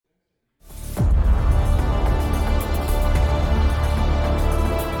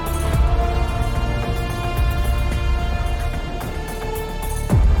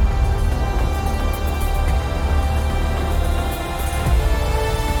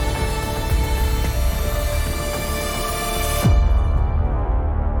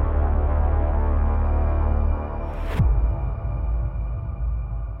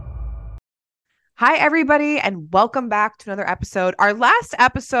Hi, everybody, and welcome back to another episode, our last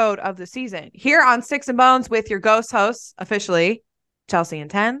episode of the season here on Sticks and Bones with your ghost hosts, officially, Chelsea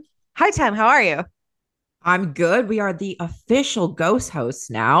and Ten. Hi, Ten. How are you? I'm good. We are the official ghost hosts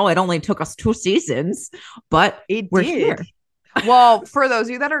now. It only took us 2 seasons, but It we're did. here. Well, for those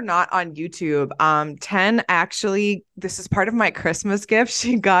of you that are not on YouTube, Ten actually, this is part of my Christmas gift.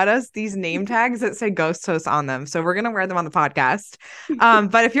 She got us these name tags that say ghost hosts on them. So we're gonna wear them on the podcast.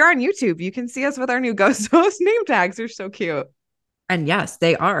 But if you're on YouTube, you can see us with our new ghost host name tags. They're so cute. And yes,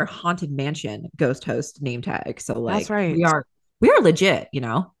 they are Haunted Mansion ghost host name tag. So That's like right. we are legit.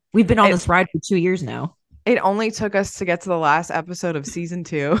 We've been on It this ride for 2 years now. it only took us to get to the last episode of season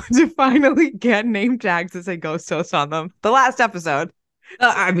two to finally get name tags that say ghost host on them. The last episode.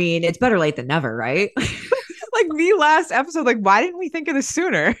 I mean, it's better late than never, right? Like the last episode. Like, why didn't we think of this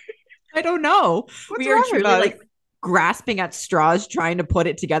sooner? I don't know. What's We are wrong with truly us? like grasping at straws trying to put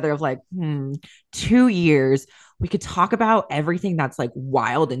it together of like, 2 years. We could talk about everything that's like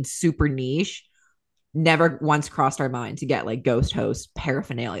wild and super niche. Never once crossed our mind to get like ghost host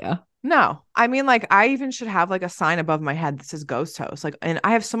paraphernalia. No, I mean, like, I even should have like a sign above my head that says ghost host. Like, and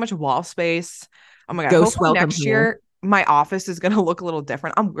I have so much wall space. Oh my God. Ghost Hopefully welcome next here. year, my office is going to look a little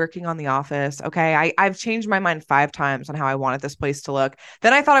different. I'm working on the office. Okay. I've changed my mind 5 times on how I wanted this place to look.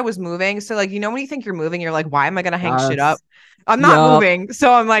 Then I thought I was moving. So, like, when you think you're moving, you're like, why am I going to hang shit up? Yes. I'm not Yup. moving.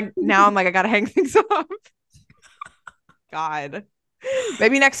 So now I'm like, I got to hang things up. God.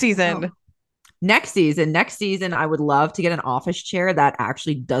 Maybe next Oh. season. Next season, I would love to get an office chair that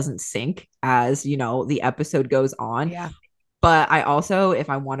actually doesn't sink as the episode goes on. Yeah. But I also, if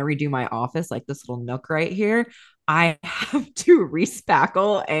I want to redo my office, like this little nook right here, I have to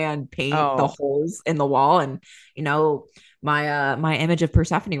respackle and paint the Oh, holes in the wall. And my image of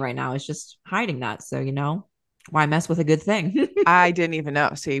Persephone right now is just hiding that. So why mess with a good thing? I didn't even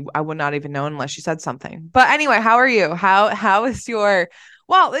know. See, I would not even know unless you said something. But anyway, how are you? How is your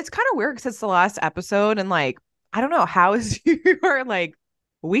well, it's kind of weird because it's the last episode and like I don't know, how is your like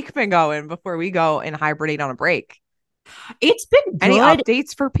week been going before we go and hibernate on a break? It's been Any good.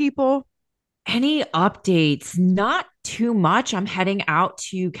 updates for people? Any updates? Not too much. I'm heading out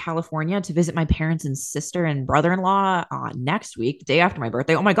to California to visit my parents and sister and brother-in-law next week, the day after my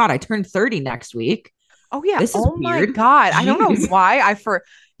birthday. Oh my God, I turned 30 next week. Oh yeah. This is Oh my weird. God. I don't know Jeez. why I for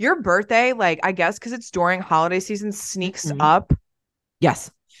your birthday, like I guess because it's during holiday season, sneaks Mhm. up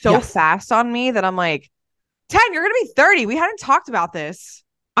Yes. so Yes. fast on me that I'm like, 10, you're gonna be 30. We hadn't talked about this.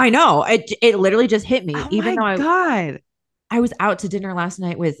 I know. It literally just hit me, Oh even my though God. I was out to dinner last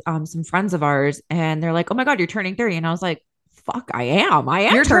night with some friends of ours, and they're like, "Oh my God, you're turning 30." And I was like, "Fuck, I am. I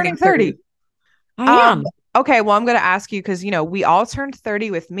am You're turning turning 30. 30. I Um, am." okay, well, I'm gonna ask you because we all turned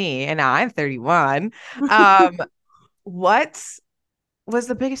 30 with me, and now I'm 31. What was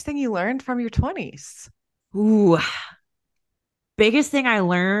the biggest thing you learned from your 20s? Ooh, biggest thing I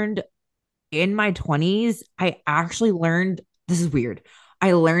learned in my 20s, I actually learned this is weird.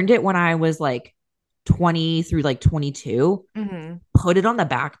 I learned it when I was like 20 through like 22, Mm-hmm. put it on the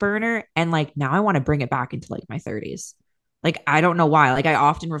back burner, and like now I want to bring it back into like my 30s. Like I don't know why. Like I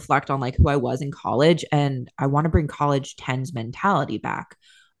often reflect on like who I was in college, and I want to bring college tens mentality back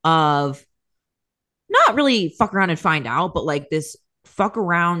of not really fuck around and find out, but like this fuck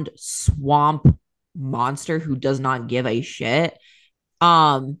around swamp monster who does not give a shit.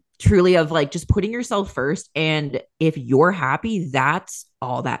 Truly of like just putting yourself first, and if you're happy, that's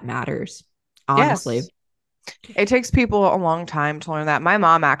all that matters, honestly. Yes. It takes people a long time to learn that. My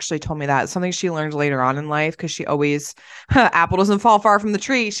mom actually told me that. It's something she learned later on in life because she always, apple doesn't fall far from the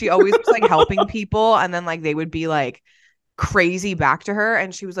tree. She always was like helping people. And then like they would be like crazy back to her.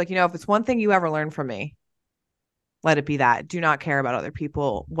 And she was like, if it's one thing you ever learned from me, let it be that. Do not care about other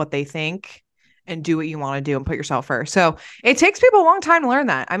people, what they think, and do what you want to do and put yourself first. So it takes people a long time to learn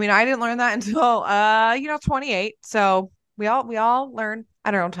that. I mean, I didn't learn that until 28. So we all learn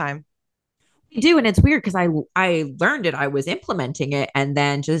at our own time. We do, and it's weird because I learned it, I was implementing it, and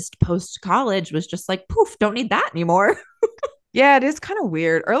then just post college was just like poof, don't need that anymore. Yeah, it is kind of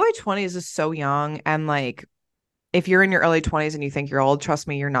weird. Early 20s is so young. And like if you're in your early 20s and you think you're old, trust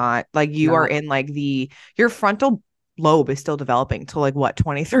me, you're not. Like you are No, in like your frontal lobe is still developing to like what,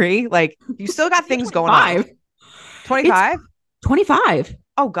 23? Like you still got it's things going on. 25. It's 25? 25.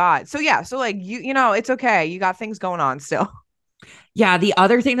 Oh God. So yeah, so like it's okay. You got things going on still. Yeah, the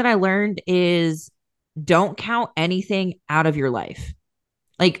other thing that I learned is don't count anything out of your life.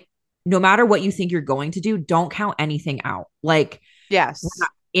 Like, no matter what you think you're going to do, don't count anything out. Like, Yes.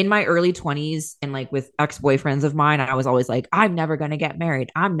 in my early 20s and like with ex-boyfriends of mine, I was always like, I'm never going to get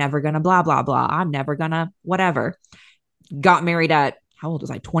married. I'm never going to blah, blah, blah. I'm never going to whatever. Got married at how old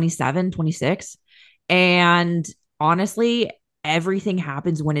was I? 27, 26. And honestly, everything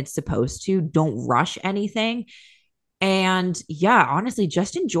happens when it's supposed to. Don't rush anything. And yeah, honestly,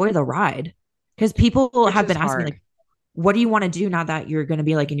 just enjoy the ride. Because people which have is been asking me, hard. like, what do you want to do now that you're going to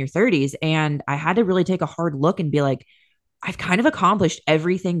be like in your 30s? And I had to really take a hard look and be like, I've kind of accomplished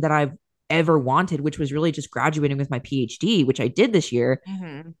everything that I've ever wanted, which was really just graduating with my PhD, which I did this year.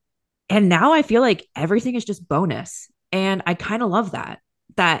 Mm-hmm. And now I feel like everything is just bonus. And I kind of love that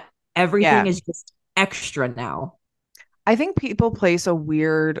everything Yeah. is just extra now. I think people place a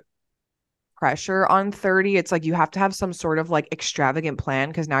weird pressure on 30. It's like you have to have some sort of like extravagant plan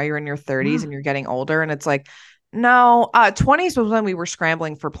because now you're in your 30s Yeah. and you're getting older. And it's like, no, 20s was when we were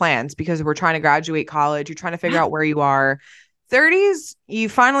scrambling for plans because we're trying to graduate college. You're trying to figure Yeah. out where you are. 30s, you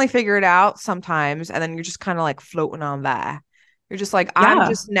finally figure it out sometimes. And then you're just kind of like floating on there. You're just like, I'm Yeah.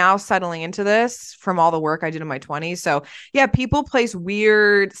 just now settling into this from all the work I did in my 20s. So, yeah, people place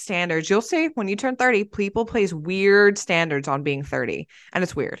weird standards. You'll see when you turn 30, people place weird standards on being 30, and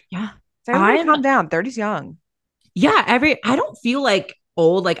it's weird. Yeah. So everybody I'm calm down. 30's young. yeah, I don't feel like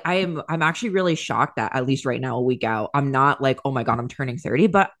old. Like I'm actually really shocked that at least right now, a week out, I'm not like, oh my God, I'm turning 30,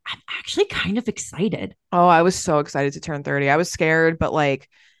 but I'm actually kind of excited. Oh, I was so excited to turn 30. I was scared, but like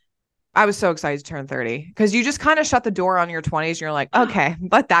I was so excited to turn 30 because you just kind of shut the door on your 20s and you're like, okay,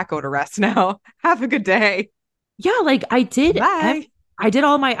 let that go to rest now. Have a good day. Yeah, like Bye.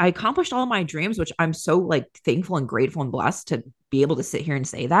 I accomplished all my dreams, which I'm so like thankful and grateful and blessed to be able to sit here and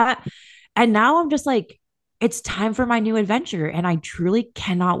say that. And now I'm just like, it's time for my new adventure. And I truly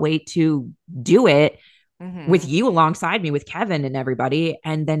cannot wait to do it with Hmm. you alongside me, with Kevin and everybody,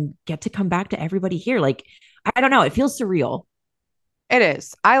 and then get to come back to everybody here. Like, I don't know, it feels surreal. It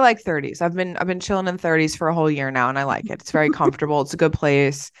is. I like 30s. I've been chilling in 30s for a whole year now and I like it. It's very comfortable. It's a good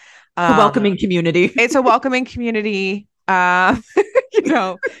place. It's a Um, welcoming community. it's a welcoming community. You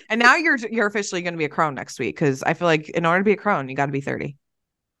know, and now you're officially going to be a crone next week because I feel like in order to be a crone, you got to be 30.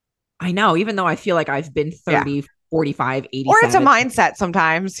 I know, even though I feel like I've been Yeah. 30, 45, Or it's a 87. mindset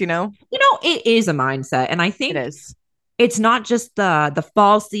sometimes, you know? It is a mindset. And I It think is. it's not just the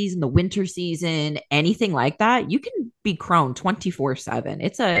fall season, the winter season, anything like that. You can be crone 24/7.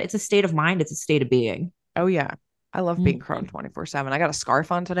 It's a state of mind, it's a state of being. Oh yeah. I love being Mm. crone 24/7. I got a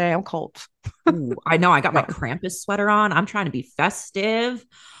scarf on today. I'm cold. Ooh, I know I got my No. Krampus sweater on. I'm trying to be festive.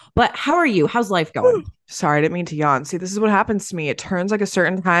 But how are you? How's life going? Sorry, I didn't mean to yawn. See, this is what happens to me. It turns like a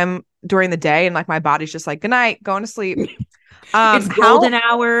certain time during the day and like my body's just like, good night, going to sleep. It's How golden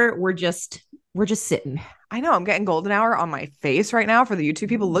hour. We're just sitting. I know I'm getting golden hour on my face right now for the YouTube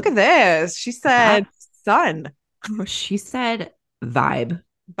people. Look at this. She said sun She said vibe,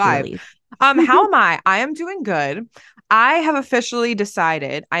 vibe. girly. How am I? I am doing good. I have officially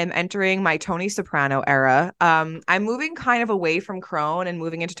decided I am entering my Tony Soprano era. I'm moving kind of away from Crone and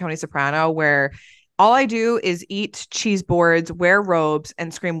moving into Tony Soprano, where all I do is eat cheese boards, wear robes,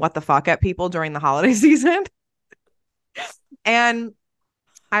 and scream "what the fuck" at people during the holiday season. And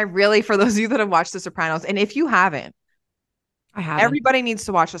I really, for those of you that have watched The Sopranos, and if you haven't, I haven't. everybody needs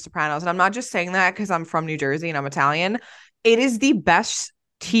to watch The Sopranos. And I'm not just saying that because I'm from New Jersey and I'm Italian. It is the best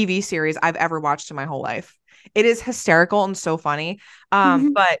TV series I've ever watched in my whole life. It is hysterical and so funny.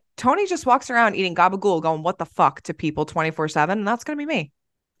 But Tony just walks around eating gabagool, going, what the fuck to people 24/7. And that's going to be me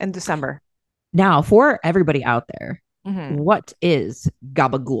in December. Now, for everybody out there, Mhm. what is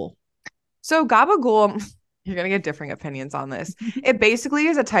gabagool? So, gabagool, you're going to get differing opinions on this. It basically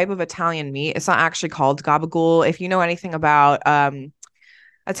is a type of Italian meat. It's not actually called gabagool. If you know anything about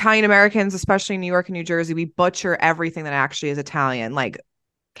Italian Americans, especially in New York and New Jersey, we butcher everything that actually is Italian. Like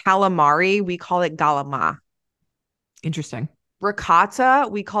calamari, we call it galama. Interesting. Ricotta,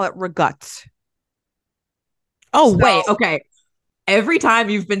 we call it ragut. Oh, So wait. Okay. Every time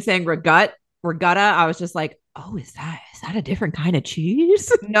you've been saying regatta, I was just like, oh, is that a different kind of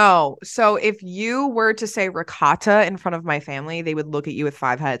cheese? no. So if you were to say ricotta in front of my family, they would look at you with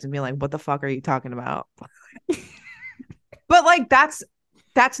five heads and be like, what the fuck are you talking about? But like that's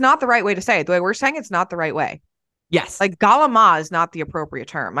not the right way to say it. The way we're saying it's not the right way. Yes. Like galama is not the appropriate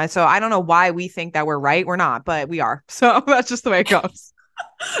term. So I don't know why we think that we're right. We're not, but we are. So that's just the way it goes.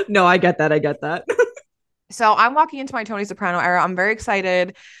 No, I get that. I get that. So I'm walking into my Tony Soprano era. I'm very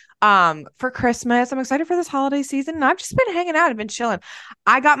excited for Christmas. I'm excited for this holiday season. And I've just been hanging out. I've been chilling.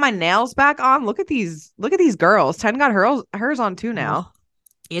 I got my nails back on. Look at these girls. 10 got hers on too Oh, now.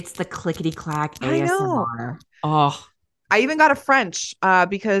 it's the clickety clack I know. ASMR. Oh, I even got a French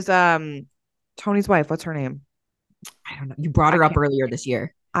because Tony's wife, what's her name? I don't know. You brought I her up can't earlier this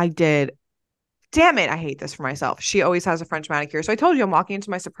year. I did. Damn it, I hate this for myself. She always has a French manicure. So I told you I'm walking into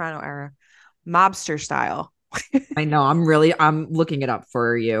my soprano era. Mobster style. I know. I'm looking it up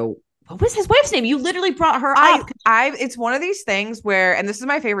for you. What was his wife's name? You literally brought her I up. I it's one of these things where, and this is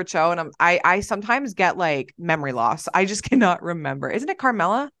my favorite show, and I sometimes get like memory loss. I just cannot remember. Isn't it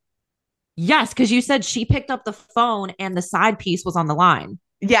Carmela? Yes, because you said she picked up the phone and the side piece was on the line.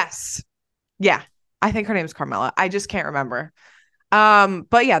 Yes. Yeah. I think her name's Carmela. I just can't remember.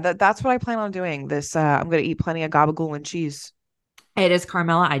 But yeah, that's what I plan on doing. This I'm gonna eat plenty of gabagool and cheese. It is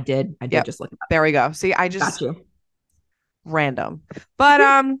Carmela. I did Yep. just look it up. There we go. See, I Got just you. random. But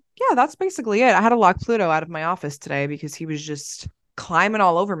yeah, that's basically it. I had to lock Pluto out of my office today because he was just climbing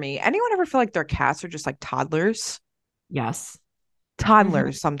all over me. Anyone ever feel like their cats are just like toddlers? Yes. Mhm.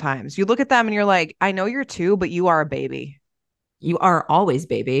 Toddlers sometimes. You look at them and you're like, I know you're two, but you are a baby. You are always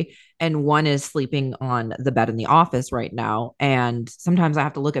baby. And one is sleeping on the bed in the office right now. And sometimes I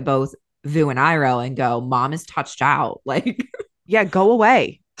have to look at both Vu and Iro and go, Mom is touched out. Like Yeah, go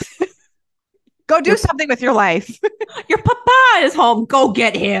away. Go do your something with your life. your papa is home. Go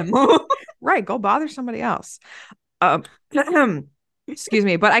get him. Right, go bother somebody else. Um excuse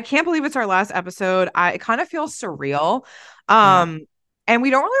me, but I can't believe it's our last episode. I it kind of feels surreal. Yeah. Um and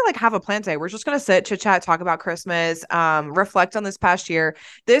we don't really like have a plan today. We're just gonna sit, chit chat, talk about Christmas, reflect on this past year.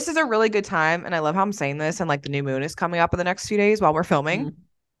 This is a really good time, and I love how I'm saying this, and like the new moon is coming up in the next few days while we're filming. Mm.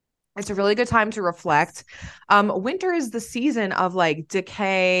 It's a really good time to reflect. Winter is the season of like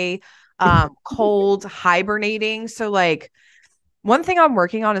decay, cold, hibernating. So like one thing I'm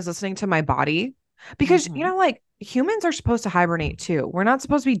working on is listening to my body because Mhm. like humans are supposed to hibernate too. We're not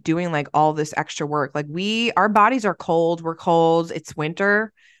supposed to be doing like all this extra work. Like our bodies are cold, we're cold, it's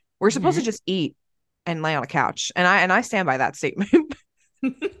winter. We're supposed to Mhm. just eat and lay on a couch. And I stand by that statement.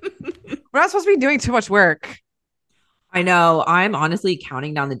 We're not supposed to be doing too much work. I know. I'm honestly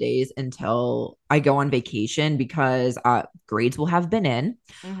counting down the days until I go on vacation because grades will have been in.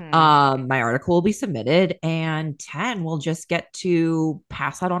 Hmm. My article will be submitted, and 10 will just get to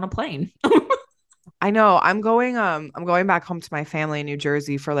pass out on a plane. I know. I'm going back home to my family in New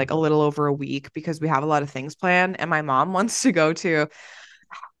Jersey for like a little over a week because we have a lot of things planned and my mom wants to go to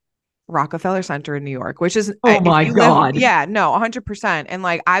Rockefeller Center in New York, which is Oh if my you live, God. yeah, no, 100%. And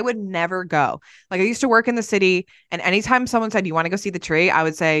like I would never go. Like I used to work in the city, and anytime someone said, "You want to go see the tree?" I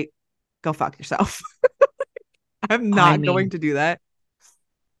would say, "Go fuck yourself." I'm I not going mean, to do that.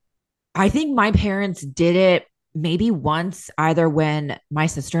 I think my parents did it maybe once, either when my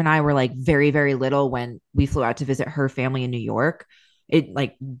sister and I were like very, very little when we flew out to visit her family in New York. It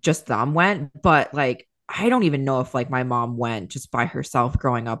like just them went, but like I don't even know if like my mom went just by herself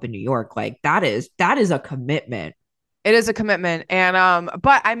growing up in New York. Like that is a commitment. It is a commitment. And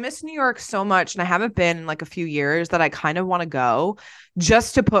but I miss New York so much and I haven't been in like a few years that I kind of want to go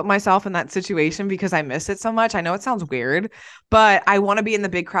just to put myself in that situation because I miss it so much. I know it sounds weird, but I want to be in the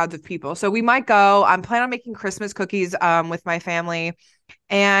big crowds of people. So we might go. I'm planning on making Christmas cookies with my family,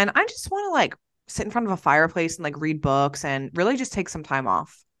 and I just want to like sit in front of a fireplace and like read books and really just take some time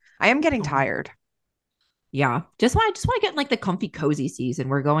off. I am getting Oh, tired. yeah. Just want to get in like the comfy cozy season.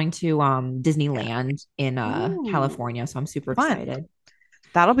 We're going to Yeah. Disneyland in Ooh, California, so I'm super fun. excited.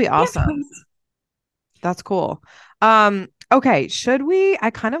 That'll be Yeah. awesome. That's cool. Okay, should we I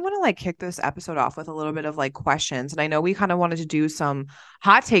kind of want to like kick this episode off with a little bit of like questions. And I know we kind of wanted to do some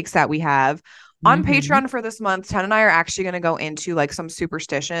hot takes that we have. On Mm-hmm. Patreon for this month, Ten and I are actually going to go into like some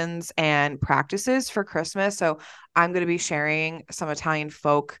superstitions and practices for Christmas. So I'm going to be sharing some Italian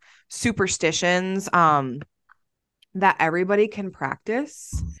folk superstitions that everybody can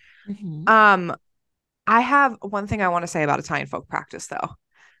practice. Mm-hmm. Um I have one thing I want to say about Italian folk practice though.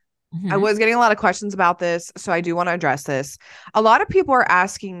 I Mm-hmm. was getting a lot of questions about this, so I do want to address this. A lot of people are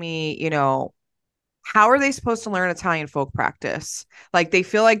asking me, how are they supposed to learn Italian folk practice? Like they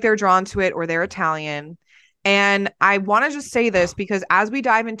feel like they're drawn to it or they're Italian. And I want to just say this because as we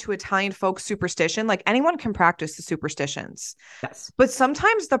dive into Italian folk superstition, like anyone can practice the superstitions. Yes. But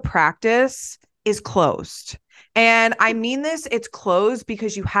sometimes the practice is closed. And I mean this, it's closed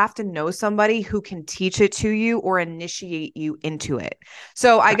because you have to know somebody who can teach it to you or initiate you into it.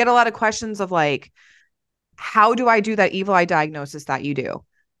 So I Yeah. get a lot of questions of like, how do I do that evil eye diagnosis that you do?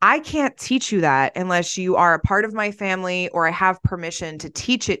 I can't teach you that unless you are a part of my family or I have permission to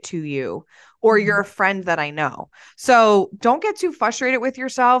teach it to you or you're Mm-hmm. a friend that I know. So don't get too frustrated with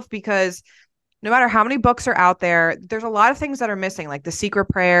yourself because no matter how many books are out there, there's a lot of things that are missing, like the secret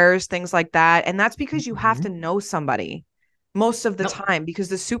prayers, things like that. And that's because you have to Mm-hmm. know somebody most of the Nope. time because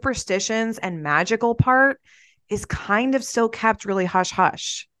the superstitions and magical part is kind of still kept really hush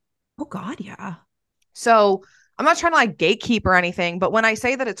hush. Oh God, yeah. So I'm not trying to like gatekeep or anything, but when I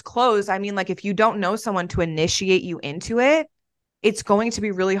say that it's closed, I mean like if you don't know someone to initiate you into it, it's going to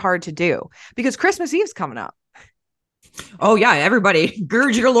be really hard to do because Christmas Eve's coming up. Oh yeah, everybody,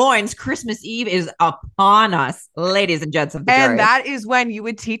 gird your loins. Christmas Eve is upon us, ladies and gents of the And jury. that is when you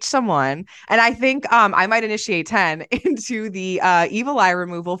would teach someone, and I think I might initiate 10 into the evil eye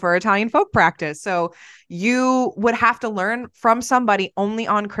removal for Italian folk practice. So you would have to learn from somebody only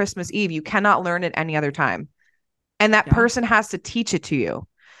on Christmas Eve. You cannot learn it any other time. And that Yeah. person has to teach it to you.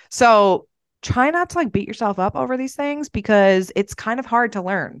 So try not to like beat yourself up over these things because it's kind of hard to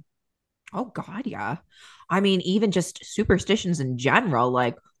learn. Oh God, yeah. I mean, even just superstitions in general,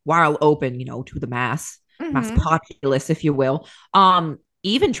 like while open, to the mass Mm-hmm. populace, if you will.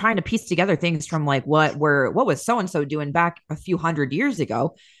 Even trying to piece together things from like what was so and so doing back a few hundred years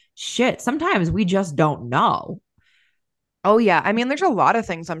ago. Shit, sometimes we just don't know. Oh yeah. I mean, there's a lot of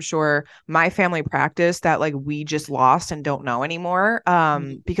things I'm sure my family practiced that like we just lost and don't know anymore.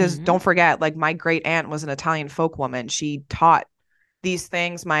 Because Mhm. don't forget, like my great aunt was an Italian folk woman. She taught these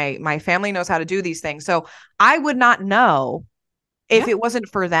things. My family knows how to do these things. So I would not know if Yeah. it wasn't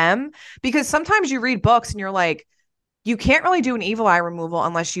for them. Because sometimes you read books and you're like, you can't really do an evil eye removal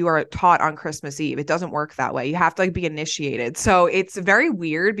unless you are taught on Christmas Eve. It doesn't work that way. You have to like be initiated. So it's very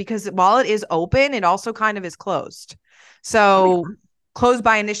weird because while it is open, it also kind of is closed. Oh So yeah. closed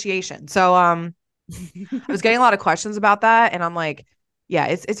by initiation. So I was getting a lot of questions about that and I'm like, yeah,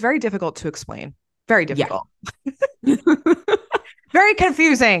 it's very difficult to explain. Very Yeah. difficult. Very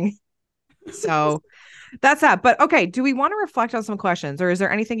confusing. So that's that. But okay, do we want to reflect on some questions or is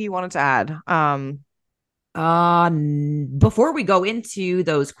there anything you wanted to add? Before we go into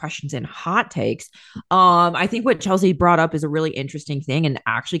those questions and hot takes, I think what Chelsea brought up is a really interesting thing and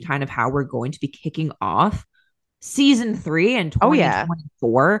actually kind of how we're going to be kicking off season 3 in Oh yeah.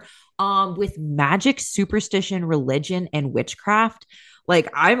 2024 with magic, superstition, religion, and witchcraft. Like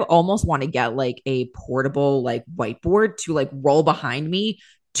I almost want to get like a portable like whiteboard to like roll behind me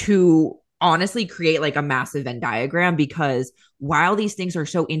to honestly create like a massive Venn diagram, because while these things are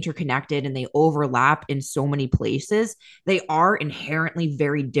so interconnected and they overlap in so many places, they are inherently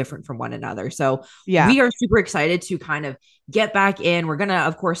very different from one another. So Yeah. we are super excited to kind of get back in. We're going to,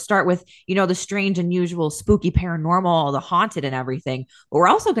 of course, start with, the strange, unusual, spooky, paranormal, the haunted, and everything. But we're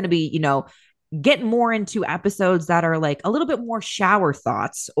also going to be, getting more into episodes that are like a little bit more shower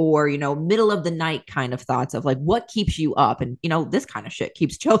thoughts or, middle of the night kind of thoughts of like what keeps you up. And, this kind of shit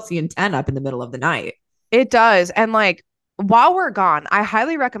keeps Chelsea and 10 up in the middle of the night. It does. And like while we're gone, I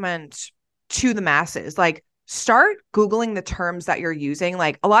highly recommend to the masses, like start Googling the terms that you're using.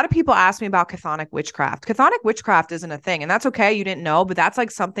 Like a lot of people ask me about chthonic witchcraft. Chthonic witchcraft isn't a thing, and that's okay. You didn't know, but that's like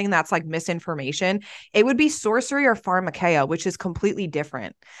something that's like misinformation. It would be sorcery or pharmakeia, which is completely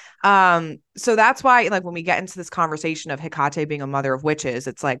different. So that's why like when we get into this conversation of Hecate being a mother of witches,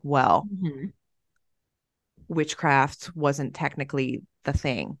 it's like, well, Mm-hmm. witchcraft wasn't technically the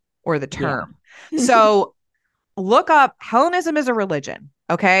thing or the Yeah. term. So look up Hellenism is a religion.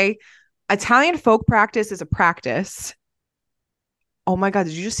 Okay. Italian folk practice is a practice. Oh my God.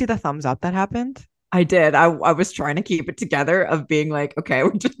 Did you just see the thumbs up that happened? I did. I was trying to keep it together of being like, okay,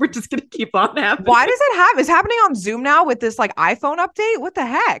 we're just gonna keep on Why happening. does it have? It's happening on Zoom now with this like iPhone update. What the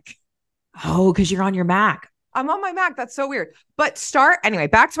heck? Oh, because you're on your Mac. I'm on my Mac. That's so weird. But start anyway,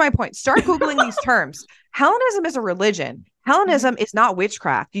 back to my point. Start Googling these terms. Hellenism is a religion. Hellenism is not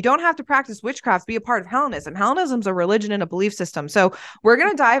witchcraft. You don't have to practice witchcraft to be a part of Hellenism. Hellenism's a religion and a belief system. So we're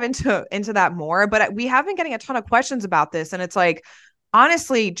gonna dive into that more. But we have been getting a ton of questions about this, and it's like,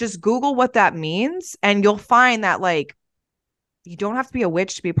 honestly, just Google what that means, and you'll find that like you don't have to be a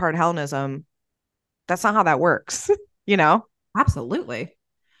witch to be a part of Hellenism. That's not how that works, you know? Absolutely.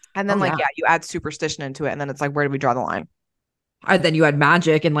 And then Oh like, yeah. yeah, you add superstition into it, and then it's like, where do we draw the line? And then you had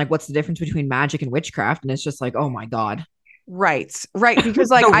magic, and like, what's the difference between magic and witchcraft? And it's just like, oh my god, Right. Right. Because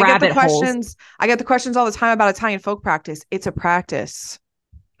like the rabbit holes. I get the questions all the time about Italian folk practice. It's a practice.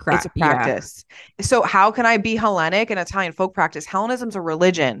 It's a Correct. Yeah. practice. So how can I be Hellenic and Italian folk practice? Hellenism's a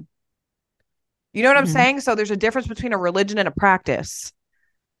religion. You know what I'm Mhm. saying? So there's a difference between a religion and a practice.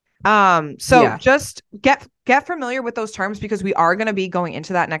 So Yeah. just get familiar with those terms because we are going to be going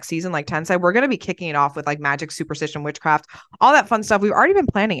into that next season. Like 10 said, we're going to be kicking it off with like magic, superstition, witchcraft, all that fun stuff. We've already been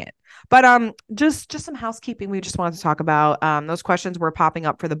planning it. But just some housekeeping we just wanted to talk about. Those questions were popping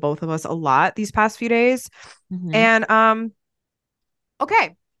up for the both of us a lot these past few days. Mhm. And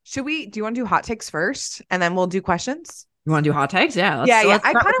okay. Do you want to do hot takes first and then we'll do questions? You want to do hot takes? Yeah. Yeah, yeah. Let's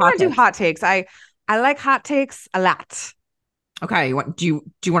I start kind with of hot want to do takes. hot takes. I like hot takes a lot. Okay. Do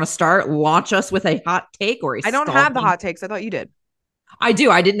you want to start? Launch us with a hot take or a I don't have the stalking? hot takes. I thought you did. I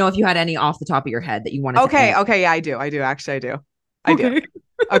do. I didn't know if you had any off the top of your head that you wanted to Okay, add. okay, yeah, I do. I do. Actually, I do. I do. Okay.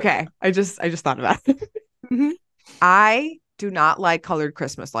 Okay. I just thought about it. Mhm. I do not like colored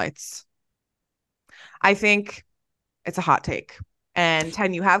Christmas lights. I think It's a hot take. And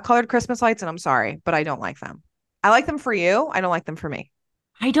 10, you have colored Christmas lights, and I'm sorry, but I don't like them. I like them for you. I don't like them for me.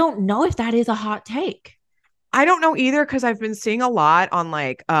 I don't know if that is a hot take. I don't know either because I've been seeing a lot on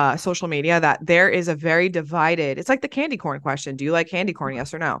like social media that there is a very divided. It's like the candy corn question. Do you like candy corn?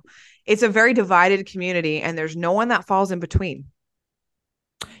 Yes or no? It's a very divided community and there's no one that falls in between.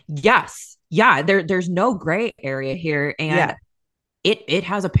 Yes. Yeah, there's no gray area here. Yeah. And it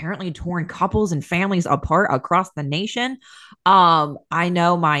has apparently torn couples and families apart across the nation. I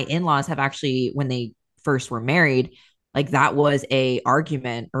know my in-laws have actually, when they first were married, like that was a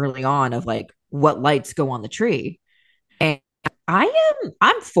argument early on of like what lights go on the tree. And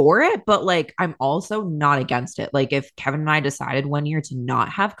I'm for it, but like I'm also not against it. Like if Kevin and I decided one year to not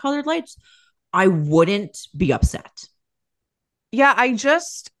have colored lights, I wouldn't be upset. Yeah, I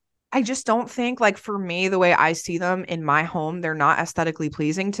just don't think like for me the way I see them in my home, they're not aesthetically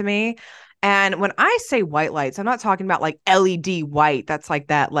pleasing to me. And when I say white lights, I'm not talking about like LED white, that's like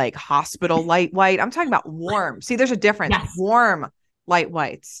that like hospital light white. I'm talking about warm. See, there's a difference. Yes. Warm light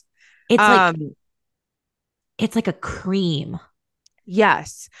whites. It's like Um it's like a cream.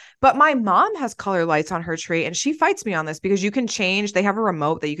 Yes. But my mom has color lights on her tree and she fights me on this because you can change, they have a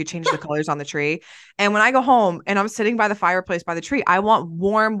remote that you could change the colors on the tree. And when I go home and I'm sitting by the fireplace by the tree, I want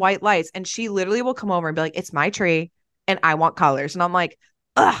warm white lights. And she literally will come over and be like, it's my tree and I want colors. And I'm like,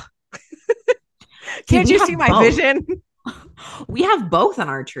 ugh, See, can't we you have see my both. vision? We have both on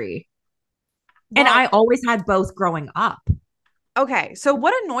our tree. And Well, I always had both growing up. okay, so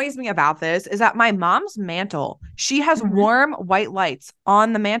what annoys me about this is that my mom's mantle, she has Mhm. warm white lights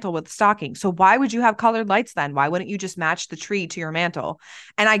on the mantle with stocking. So why would you have colored lights then? Why wouldn't you just match the tree to your mantle?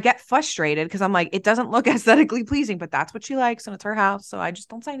 And I get frustrated because I'm like, it doesn't look aesthetically pleasing, but that's what she likes and it's her house. So I just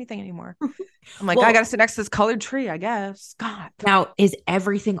don't say anything anymore. I'm like, I got to Well, sit next to this colored tree, I guess. God, now is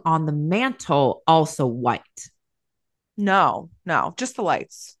everything on the mantle also white? no, no, just the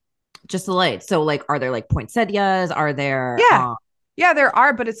lights. Just the lights. So like are there like poinsettias? Are there Yeah. Yeah, there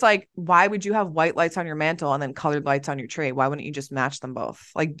are, but it's like, why would you have white lights on your mantle and then colored lights on your tree? Why wouldn't you just match them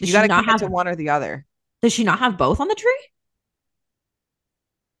both? Like, does you got she to not commit have to one or the other. does she not have both on the tree?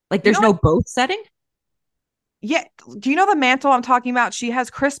 Like You know there's what? no both setting? Yeah. Do you know the mantle I'm talking about? She has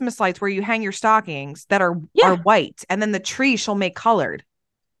Christmas lights where you hang your stockings that are Yeah. white, and then the tree she'll make colored.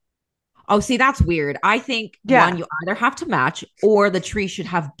 Oh, see, that's weird. I think one, Yeah. you either have to match or the tree should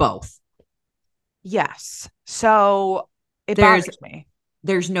have both. Yes. So it There's bothers me.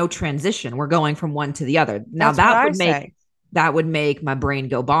 there's no transition. We're going from one to the other. Now That's what I say. that would make my brain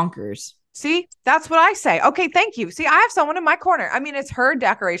go bonkers. See, that's what I say. Okay, thank you. See, I have someone in my corner. I mean, it's her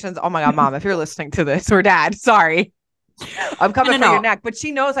decorations. Oh my God, mom, if you're listening to this, or dad, sorry. I'm No, coming no, for your no. neck, but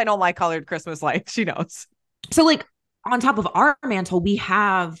she knows I don't like colored Christmas lights. She knows. So like on top of our mantle, we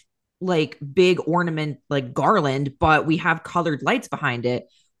have like big ornament like garland, but we have colored lights behind it.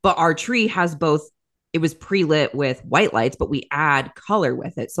 But our tree has both, it was pre-lit with white lights, but we add color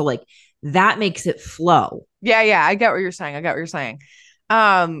with it. So like that makes it flow. Yeah, yeah, I get what you're saying. I get what you're saying.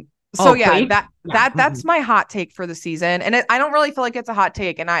 Um, so Oh, but yeah, that yeah. that that's my hot take for the season, and I don't really feel like it's a hot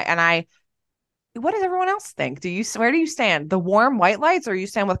take. And I, what does everyone else think? Where do you stand? The warm white lights, or you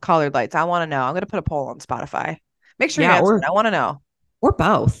stand with colored lights? I want to know. I'm gonna put a poll on Spotify. Make sure you Yeah, answer it. I want to know. or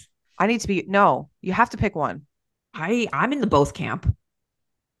both. I need to be no. You have to pick one. I'm in the both camp. You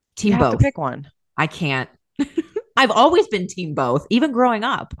Team have to both. pick one. I can't. I've always been team both, even growing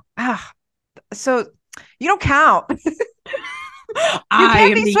up. Ah, so you don't count. You I can't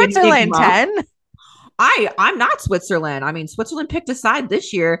am be the Switzerland, enigma. 10. I'm not Switzerland. I mean, Switzerland picked a side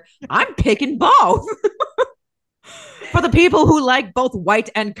this year. I'm picking both. For the people who like both white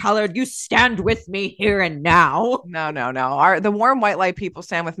and colored, you stand with me here and now. No, no, no. The warm white light people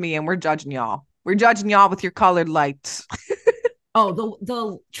stand with me and we're judging y'all. We're judging y'all with your colored lights. Oh,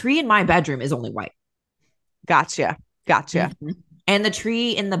 the tree in my bedroom is only white. Gotcha. Gotcha. Mhm. And the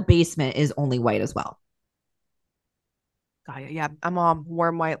tree in the basement is only white as well. Got it. Yeah, I'm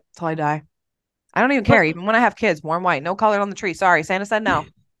warm white till I die. I don't even But care. Even when I have kids, warm white, no color on the tree. Sorry, Santa said no.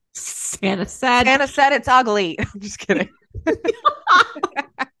 Santa said, Santa said it's ugly. I'm just kidding.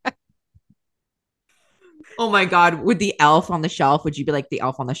 "Oh my God, with the elf on the shelf, would you be like the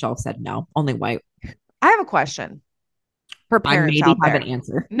elf on the shelf said no, only white?" I have a question for I parents maybe out have an there.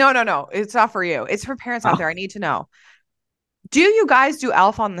 answer. No, no, no. It's not for you. It's for parents out there. I Oh, need to know. Do you guys do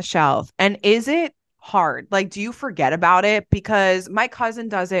Elf on the Shelf? And is it hard? Like, do you forget about it? Because my cousin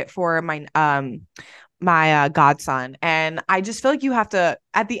does it for my godson, and I just feel like you have to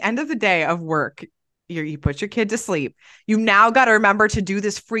at the end of the day of work. You put your kid to sleep. You now got to remember to do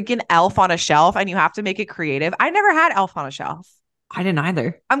this freaking elf on a shelf and you have to make it creative. I never had elf on a shelf. I didn't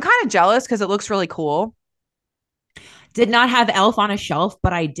either. I'm kind of jealous because it looks really cool. Did not have Elf on a Shelf,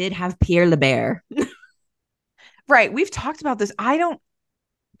 but I did have Pierre Le Bear. Right. We've talked about this. I don't,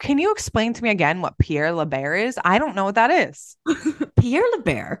 can you explain to me again what Pierre LeBear is? I don't know what that is. Pierre Le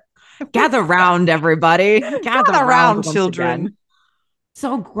Bear. What's Gather that? round, everybody. Gather Gather round around, once children. again.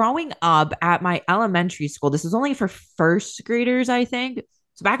 So, growing up at my elementary school, this was only for first graders, I think.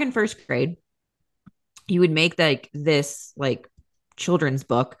 So, back in first grade, you would make like this like children's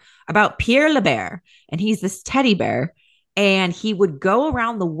book about Pierre Le Bear, and he's this teddy bear, and he would go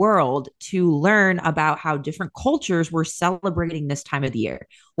around the world to learn about how different cultures were celebrating this time of the year.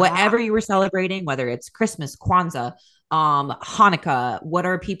 Whatever Ah, you were celebrating, whether it's Christmas, Kwanzaa, Hanukkah, what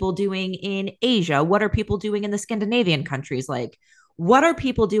are people doing in Asia? What are people doing in the Scandinavian countries? Like, what are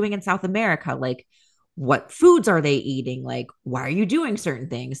people doing in South America? Like, what foods are they eating? Like, why are you doing certain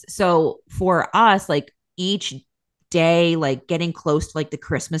things? So for us, like each day, like getting close to like the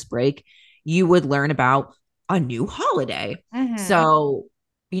Christmas break, you would learn about a new holiday. mm-hmm. So,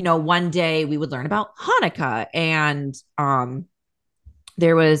 one day we would learn about Hanukkah, and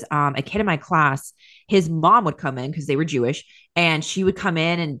there was a kid in my class. His mom would come in because they were Jewish, and she would come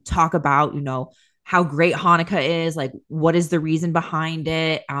in and talk about, how great Hanukkah is, like what is the reason behind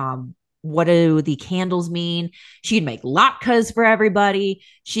it, what do the candles mean. She'd make latkes for everybody.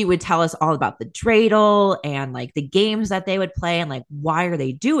 She would tell us all about the dreidel and like the games that they would play and like why are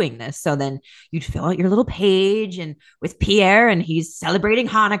they doing this. So then you'd fill out your little page and with Pierre, and he's celebrating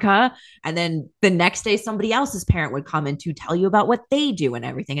Hanukkah, and then the next day, somebody else's parent would come in to tell you about what they do and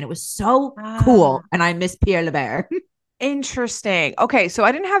everything. And it was so Ah, cool. And I miss Pierre Le Bear. interesting. Okay, so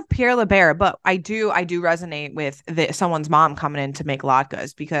I didn't have Pierre LeBear, but I do resonate with someone's mom coming in to make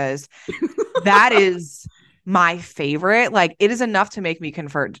latkes because that is my favorite. Like, it is enough to make me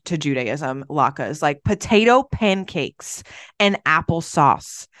convert to Judaism. Latkes, like potato pancakes and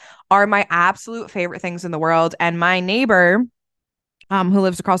applesauce, are my absolute favorite things in the world. And my neighbor, who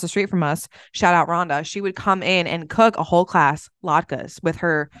lives across the street from us, shout out Rhonda, she would come in and cook a whole class latkes with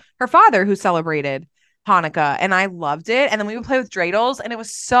her father who celebrated Hanukkah, and I loved it. And then we would play with dreidels, and it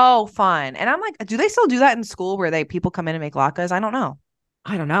was so fun. And I'm like, do they still do that in school where they people come in and make latkes? I don't know.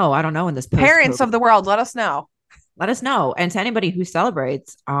 I don't know. I don't know in this post Parents COVID. of the world, let us know. Let us know. And to anybody who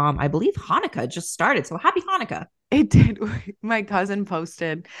celebrates, I believe Hanukkah just started. So happy Hanukkah. It did. My cousin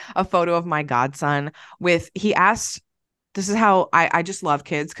posted a photo of my godson with, he asked, this is how I just love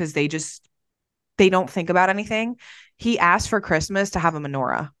kids because they don't think about anything. He asked for Christmas to have a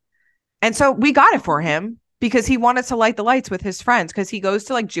menorah. And so we got it for him because he wanted to light the lights with his friends because he goes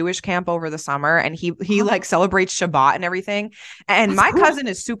to like Jewish camp over the summer, and he Oh, like celebrates Shabbat and everything. And that's my cool. cousin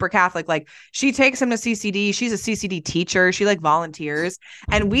is super Catholic. Like, she takes him to CCD. She's a CCD teacher. She like volunteers.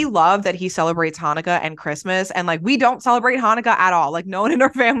 And we love that he celebrates Hanukkah and Christmas. And like, we don't celebrate Hanukkah at all. Like, no one in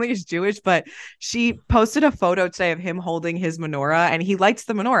our family is Jewish, but she posted a photo today of him holding his menorah, and he lights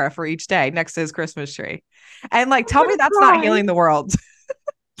the menorah for each day next to his Christmas tree. And like, I'm tell me gonna that's not cry. healing the world.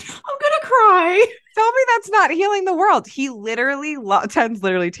 I'm gonna cry. Tell me that's not healing the world. He literally Ten's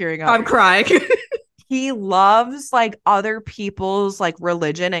literally tearing up. I'm crying. He loves like other people's like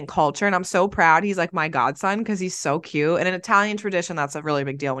religion and culture, and I'm so proud. He's like my godson because he's so cute. And in Italian tradition, that's a really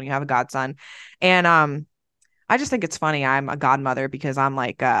big deal when you have a godson. And I just think it's funny. I'm a godmother because I'm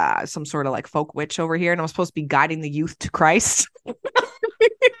like some sort of like folk witch over here, and I'm supposed to be guiding the youth to Christ.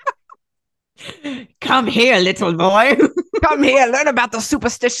 Come here, little boy. Come here, learn about the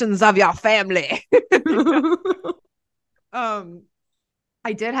superstitions of your family. um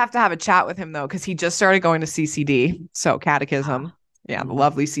I did have to have a chat with him though, because he just started going to CCD, so catechism. Yeah, the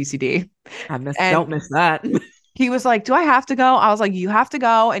lovely CCD. And Don't miss that. he was like, "Do I have to go?" I was like, "You have to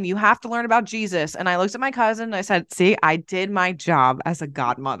go, and you have to learn about Jesus." And I looked at my cousin and I said, "See, I did my job as a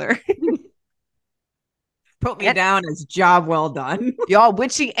godmother." Put me And down as job well done. y'all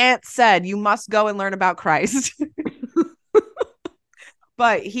witchy aunt said you must go and learn about Christ.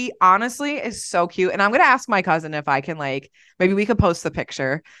 But he honestly is so cute. And I'm gonna ask my cousin if I can like maybe we could post the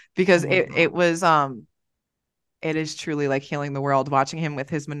picture because Oh, it was it is truly like healing the world watching him with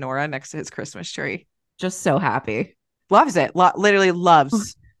his menorah next to his Christmas tree. just so happy. Loves it. Literally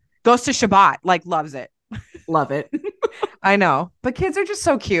loves. Goes to Shabbat, like loves it. Love it. I know. But kids are just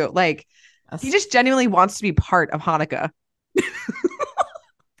so cute. Like, he Yes. just genuinely wants to be part of Hanukkah.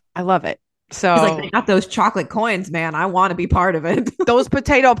 I love it. He's like, they So got those chocolate coins, man. I want to be part of it. those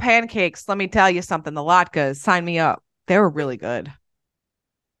potato pancakes, let me tell you something. The latkes, sign me up. They were really good.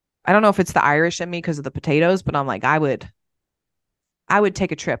 I don't know if it's the Irish in me because of the potatoes, but I'm like, I would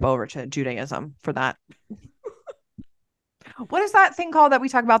take a trip over to Judaism for that. What is that thing called that we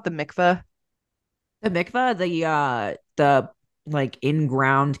talk about? The mikveh? The mikvah, the like in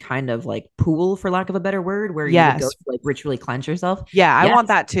ground kind of like pool, for lack of a better word, where you would go Yes. to like ritually cleanse yourself. Yeah, I Yes. want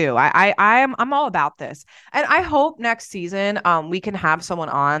that too. I'm all about this. And I hope next season we can have someone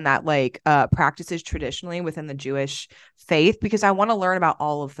on that like practices traditionally within the Jewish faith because I want to learn about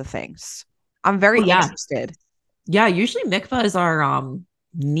all of the things. I'm Oh very yeah. interested. Yeah. Usually mikvahs are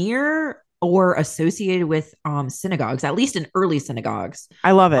near or associated with synagogues, at least in early synagogues.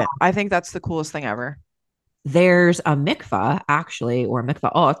 I love it. I think that's the coolest thing ever. There's a mikvah, actually, or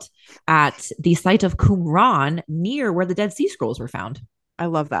mikvahot, at the site of Qumran near where the Dead Sea Scrolls were found. I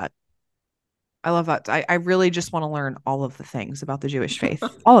love that. I love that. I really just want to learn all of the things about the Jewish faith.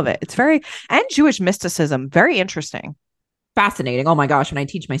 All of it. It's very and Jewish mysticism, very interesting. Fascinating. Oh my gosh, when I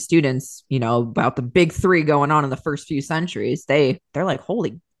teach my students, about the big three going on in the first few centuries, they're like,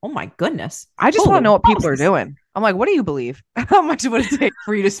 holy, oh my goodness. I just want to Holy know what people are Moses. doing. I'm like, what do you believe? How much would it take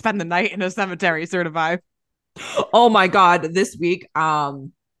for you to spend the night in a cemetery certified? Oh my God. This week, I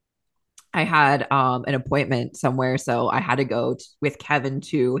had an appointment somewhere, so I had to go with Kevin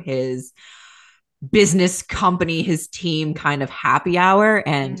to his business company, his team kind of happy hour.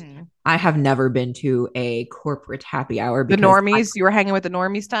 And Mm. I have never been to a corporate happy hour The because normies, you were hanging with the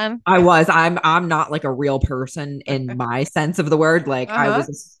normies, then? I'm not like a real person in my sense of the word. Like I Uh-huh. was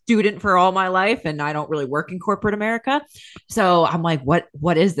a student for all my life and I don't really work in corporate America. So I'm like, what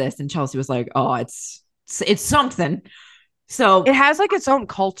is this? And Chelsea was like, oh, it's something. It So has like its own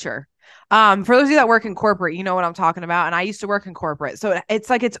culture. For those of you that work in corporate, you know what I'm talking about. And I used to work in corporate. So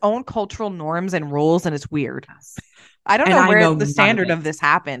it's like its own cultural norms and rules, and it's weird. yes. I don't And know I where know the none of standard it. of this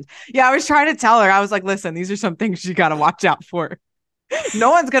happened. Yeah, I was trying to tell her. I was like, listen, these are some things you got to watch out for.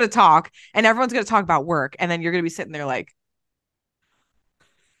 No one's going to talk, and everyone's going to talk about work. And then you're going to be sitting there like,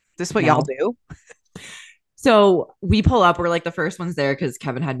 this is what y'all No. do? So we pull up, we're like the first ones there because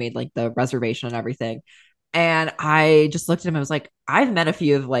Kevin had made like the reservation and everything. And I just looked at him and was like, I've met a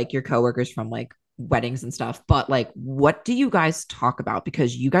few of like your coworkers from like weddings and stuff, but like, what do you guys talk about?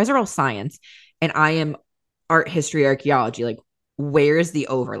 Because you guys are all science and I am art, history, archaeology. Like, where's the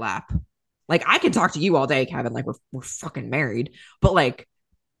overlap? Like, I can talk to you all day, Kevin. Like, we're fucking married, but like,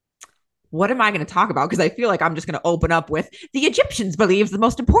 what am I going to talk about? Because I feel like I'm just going to open up with the Egyptians believe the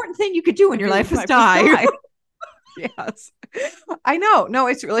most important thing you could do in your life is die. Yes. I know. No,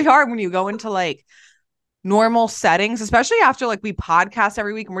 it's really hard when you go into like normal settings, especially after like we podcast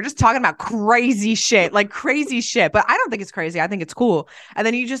every week and we're just talking about crazy shit, like crazy shit. But I don't think it's crazy. I think it's cool. And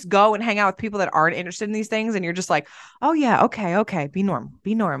then you just go and hang out with people that aren't interested in these things. And you're just like, oh, yeah. Okay. Okay. Be normal.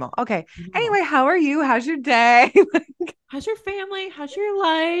 Be normal. Okay. Anyway, how are you? How's your day? How's your family? How's your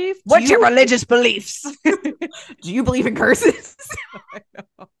life? What's your religious beliefs? Do you believe in curses?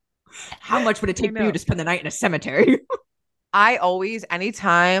 How much would it I take for you know. to spend the night in a cemetery? I always,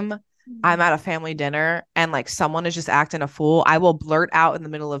 anytime I'm at a family dinner and like someone is just acting a fool, I will blurt out in the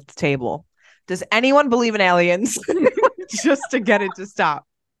middle of the table, does anyone believe in aliens? Just to get it to stop.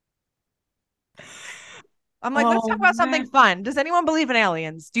 I'm like, let's talk Oh about something man. fun. Does anyone believe in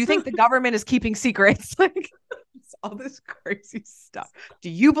aliens? Do you think the government is keeping secrets? Like, it's all this crazy stuff. Do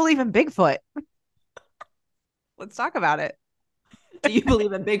you believe in Bigfoot? Let's talk about it. Do you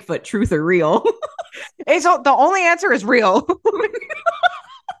believe in Bigfoot, truth or real? It's the only answer is real.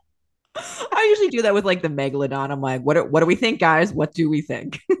 I usually do that with like the megalodon. I'm like, what do we think, guys? What do we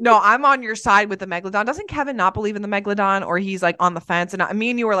think? No, I'm on your side with the megalodon. Doesn't Kevin not believe in the megalodon, or he's like on the fence? And me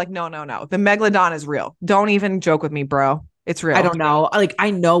and you were like, no, no, no. The megalodon is real. Don't even joke with me, bro. It's I real. don't know. Like, I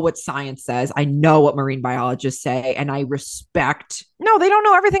know what science says. I know what marine biologists say, and I respect, No, they don't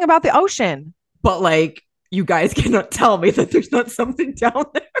know everything about the ocean. but like, you guys cannot tell me that there's not something down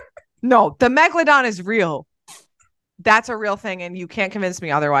there. No, the megalodon is real. That's a real thing, and you can't convince me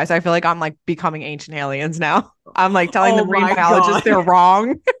otherwise. I feel like I'm like becoming ancient aliens now. I'm like telling the Oh marine my biologists God. they're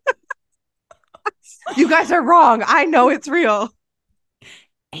wrong. You guys are wrong. I know it's real.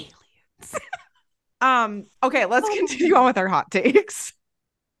 Aliens. Okay, let's Oh continue on with our hot takes.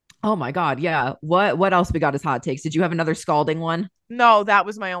 Oh my God. Yeah. What else we got as hot takes? Did you have another scalding one? No, that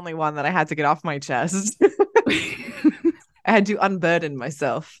was my only one that I had to get off my chest. I had to unburden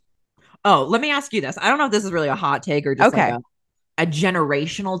myself. Oh, let me ask you this. I don't know if this is really a hot take or just like Okay. a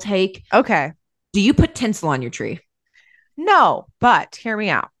generational take. Okay. Do you put tinsel on your tree? No, but hear me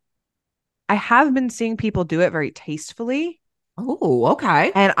out. I have been seeing people do it very tastefully. Oh,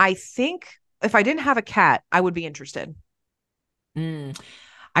 okay. And I think if I didn't have a cat, I would be interested. Mm.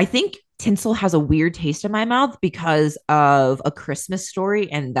 I think tinsel has a weird taste in my mouth because of A Christmas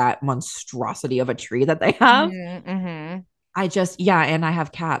Story and that monstrosity of a tree that they have. Mm-hmm. I just, yeah, and I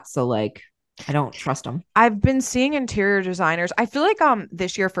have cats. So, like, I don't trust them. I've been seeing interior designers. I feel like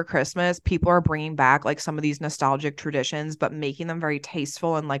this year for Christmas, people are bringing back like some of these nostalgic traditions, but making them very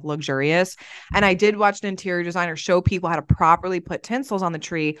tasteful and like luxurious. And I did watch an interior designer show people how to properly put tinsels on the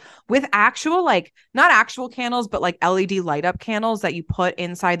tree with actual like not actual candles, but like LED light up candles that you put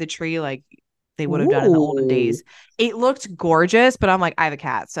inside the tree, like they would have done in the olden Ooh. days. It looked gorgeous, but I'm like, I have a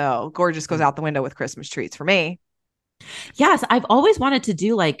cat, so gorgeous goes out the window with Christmas trees for me. Yes, I've always wanted to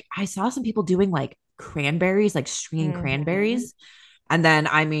do like I saw some people doing like cranberries, like stringing Mhm. cranberries. And then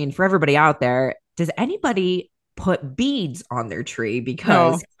I mean, for everybody out there, does anybody put beads on their tree? No.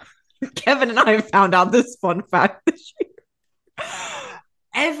 Because Kevin and I have found out this fun fact this year.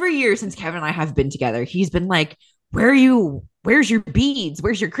 Every year since Kevin and I have been together, he's been like, "Where are you? Where's your beads?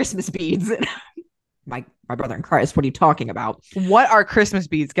 Where's your Christmas beads?" And my brother in Christ, what are you talking about? What are Christmas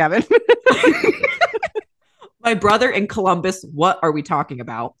beads, Kevin? My brother in Columbus, what are we talking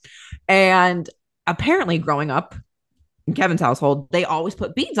about? And apparently, growing up in Kevin's household, they always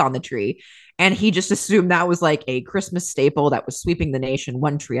put beads on the tree. And he just assumed that was like a Christmas staple that was sweeping the nation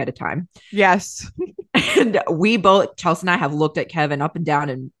one tree at a time. Yes. And we both, Chelsea and I, have looked at Kevin up and down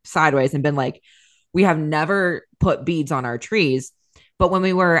and sideways and been like, we have never put beads on our trees. But when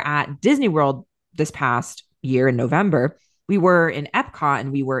we were at Disney World this past year in November, we were in Epcot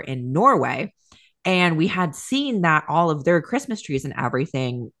and we were in Norway. And we had seen that all of their Christmas trees and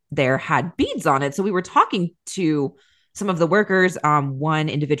everything there had beads on it. So we were talking to some of the workers. One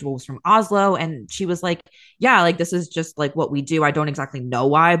individual was from Oslo, and she was like, "Yeah, like this is just like what we do. I don't exactly know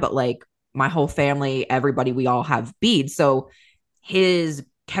why, but like my whole family, everybody, we all have beads." So his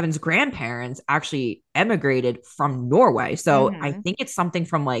Kevin's grandparents actually emigrated from Norway. So I Hmm. think it's something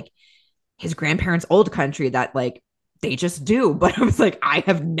from like his grandparents' old country that like they just do. But I was like, I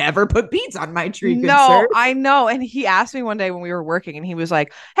have never put beads on my tree, good sir. No, I know. And he asked me one day when we were working, and he was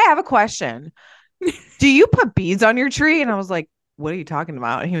like, "Hey, I have a question. Do you put beads on your tree?" And I was like, "What are you talking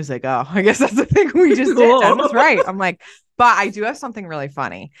about?" And he was like, "Oh, I guess that's the thing we just did. Jen was right." I'm like, "But I do have something really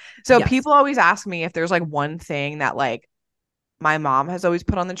funny." So Yes. people always ask me if there's like one thing that like my mom has always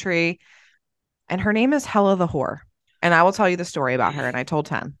put on the tree, and her name is Hella the Whore. And I will tell you the story about her. And I told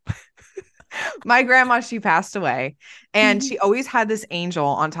 10. My grandma, she passed away, and she always had this angel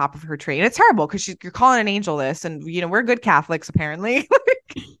on top of her tree. And it's terrible because you're calling an angel this, and we're good Catholics apparently.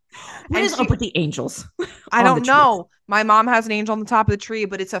 What And is up she, with the angels I on the don't trees? know. My mom has an angel on the top of the tree,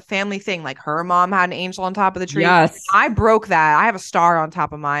 but it's a family thing. Like her mom had an angel on top of the tree. Yes. I broke that. I have a star on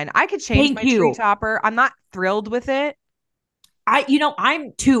top of mine. I could change Thank my tree you. topper. I'm not thrilled with it.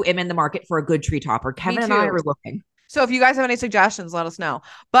 I'm too am in the market for a good tree topper. Me Kevin and I too. are looking. So if you guys have any suggestions, let us know.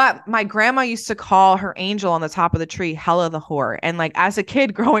 But my grandma used to call her angel on the top of the tree Hella the Whore. And like as a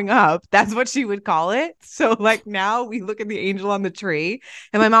kid growing up, that's what she would call it. So like now we look at the angel on the tree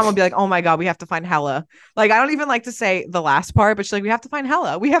and my mom will be like, "Oh my God, we have to find Hella." Like I don't even like to say the last part, but she's like, "We have to find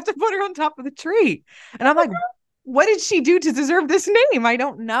Hella. We have to put her on top of the tree." And I'm like, what did she do to deserve this name? I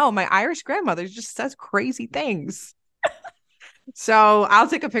don't know. My Irish grandmother just says crazy things. So I'll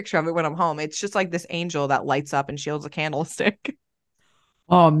take a picture of it when I'm home. It's just like this angel that lights up and shields a candlestick.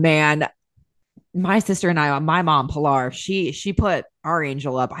 Oh man, my sister and I, my mom Pilar, she put our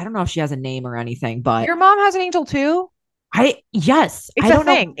angel up. I don't know if she has a name or anything, but Your mom has an angel too? I yes, It's I a don't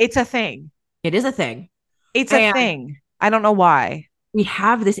know. thing. It's a thing. It is a thing, It's a and thing. I don't know why. we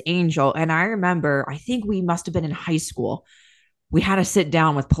have this angel, and I remember I think we must have been in high school. We had to sit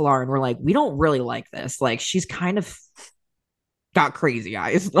down with Pilar, and we're like, we don't really like this. Like she's kind of got crazy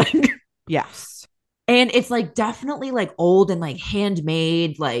eyes, like, Yes. and it's like definitely like old and like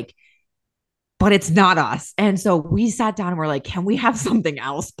handmade, like but it's not us. And so we sat down and we're like, can we have something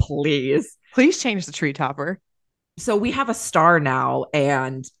else, please? Please change the tree topper. So we have a star now.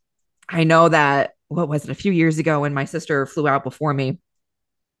 And I know that, what was it, a few years ago when my sister flew out before me,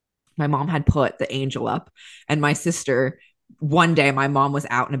 my mom had put the angel up. And my sister, one day, my mom was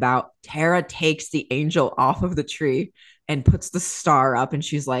out and about. Tara takes the angel off of the tree and puts the star up. And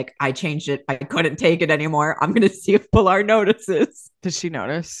she's like, I changed it. I couldn't take it anymore. I'm going to see if Pilar notices. Did she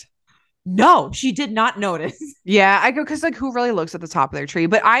notice? No, she did not notice. Yeah, I go because like who really looks at the top of their tree?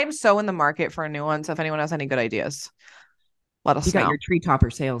 But I am so in the market for a new one. So if anyone has any good ideas, let You us got know. your tree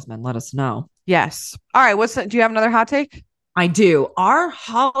topper salesman. Let us know. Yes. All right. Do you have another hot take? I do. Are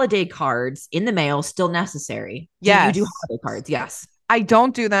holiday cards in the mail still necessary? Do you do Yes. holiday cards? Yes. I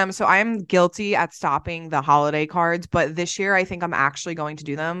don't do them, so I'm guilty at stopping the holiday cards. But this year, I think I'm actually going to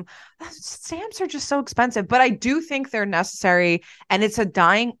do them. Stamps are just so expensive, but I do think they're necessary, and it's a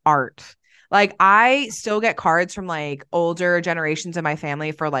dying art. Like I still get cards from like older generations in my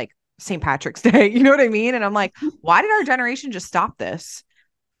family for like St. Patrick's Day. You know what I mean? And I'm like, why did our generation just stop this?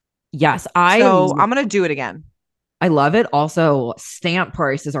 Yes, So I'm gonna do it again. I love it. Also, stamp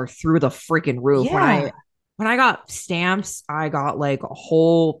prices are through the freaking roof. Yeah. When I got stamps, I got like a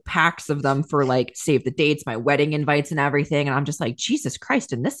whole packs of them for like save the dates, my wedding invites and everything. And I'm just like, Jesus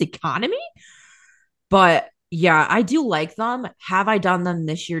Christ, in this economy? But yeah, I do like them. Have I done them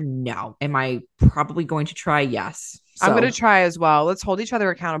this year? No. Am I probably going to try? Yes. I'm gonna So try as well. Let's hold each other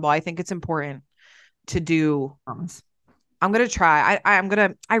accountable. I think it's important to do. promise. I'm gonna try. I'm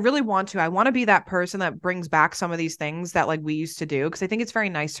gonna. I really want to. I want to be that person that brings back some of these things that like we used to do because I think it's very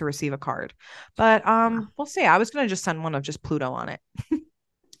nice to receive a card. But we'll see. I was gonna just send one of just Pluto on it.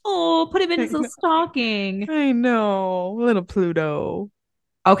 Oh, put him in I the know. stocking. I know, little Pluto.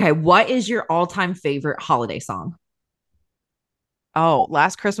 Okay, what is your all-time favorite holiday song? Oh,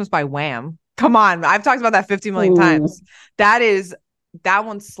 Last Christmas by Wham. Come on, I've talked about that 50 million Oh, times. That is that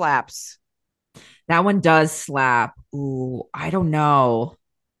one slaps. that one does slap. Ooh, I don't know.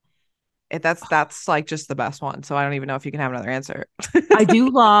 That's like just the best one. So I don't even know if you can have another answer. I do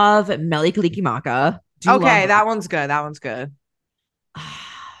love Meli Kalikimaka. Do love Okay, that. that one's good. That one's good.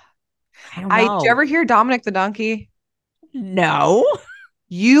 I don't I did you know. ever hear Dominic the Donkey? No.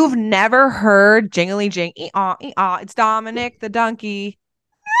 You've never heard Jingly Jing it's Dominic the Donkey.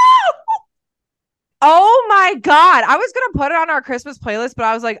 Oh my God. I was gonna put it on our Christmas playlist, but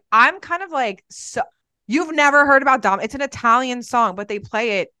I was like, I'm kind of like so you've never heard about Dom. It's an Italian song, but they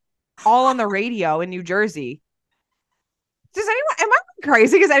play it all on the radio in New Jersey. Does anyone am I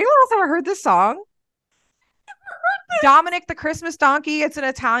crazy? Has anyone else ever heard this song? Dominic the Christmas Donkey. It's an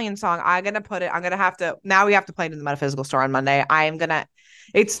Italian song. I'm gonna have to now we have to play it in the metaphysical store on Monday. I am gonna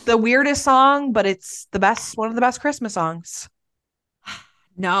it's the weirdest song, but it's the best one of the best Christmas songs.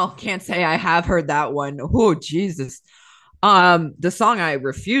 No, can't say I have heard that one. Oh, Jesus. The song I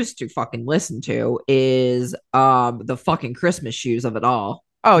refuse to fucking listen to is the fucking Christmas shoes of it all.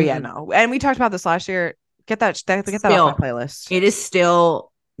 Oh yeah, Mm-mm. no. And we talked about this last year. Get that off my Still, playlist. it is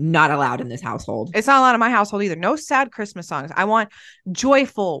still not allowed in this household. It's not allowed in my household either. No sad Christmas songs. I want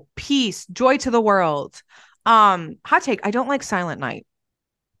joyful, peace, joy to the world. Hot take, I don't like Silent Night.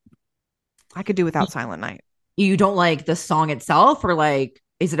 I could do without Silent Night. You don't like the song itself, or like,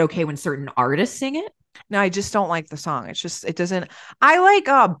 is it okay when certain artists sing it? No, I just don't like the song. It's just it doesn't I like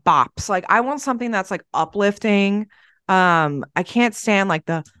bops. Like I want something that's like uplifting. I can't stand like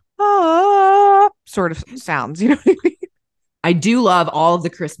the sort of sounds, you know what I mean? I do love all of the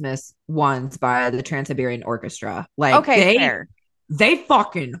Christmas ones by the Trans-Siberian Orchestra. Like Okay, fair. they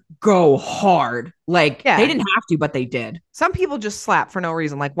fucking go hard. Like they Yeah. didn't have to, but they did. Some people just slap for no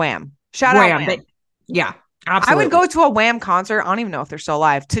reason, like Wham. Shout out Wham! Wham. Yeah, I would absolutely. go to a Wham concert. I don't even know if they're still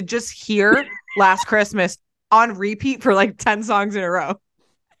alive to just hear Last Christmas on repeat for like 10 songs in a row.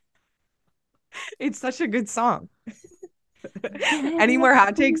 It's such a good song. Any more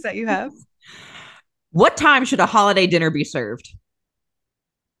hot takes that you have? What time should a holiday dinner be served?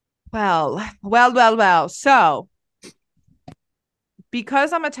 Well. So,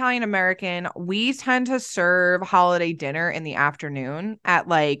 because I'm Italian American, we tend to serve holiday dinner in the afternoon at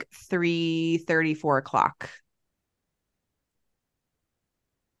like 3:30, 4 o'clock.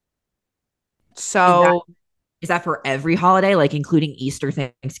 Is that So, is that for every holiday, like including Easter,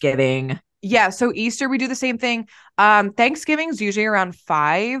 Thanksgiving? yeah, so Easter we do the same thing. Thanksgiving's usually around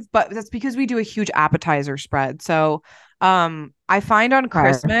 5, but that's because we do a huge appetizer spread. So, I find on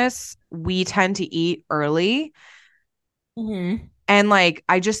Okay. Christmas we tend to eat early, Mm-hmm. and like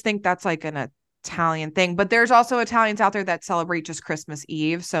I just think that's like an Italian thing. But there's also Italians out there that celebrate just Christmas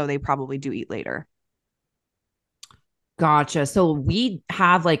Eve, so they probably do eat later. Gotcha. So we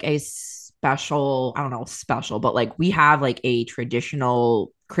have like a special, I don't know, special, but like we have like a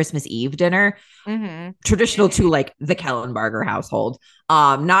traditional Christmas Eve dinner, Mm-hmm. traditional to like the Kellenberger household.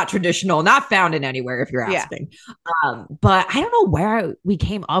 Not traditional, not found in anywhere if you're Yeah. asking. But I don't know where we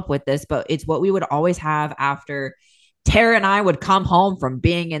came up with this, but it's what we would always have after Tara and I would come home from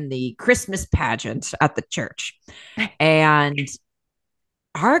being in the Christmas pageant at the church. And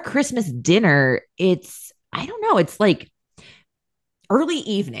our Christmas dinner, it's I don't know, it's like early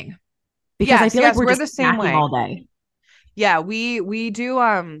evening because I Yes, feel like yes, we're we're just the same snacking way. all day. Yeah, we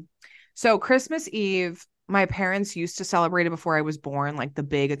do so Christmas Eve, my parents used to celebrate it before I was born, like the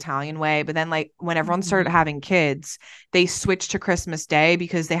big Italian way. But then like when everyone started Mhm. having kids, they switched to Christmas Day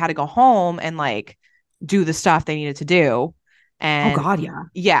because they had to go home and like do the stuff they needed to do. Oh And God, yeah.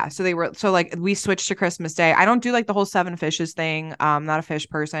 yeah, so they were so like we switched to Christmas Day. I don't do like the whole seven fishes thing. Not a fish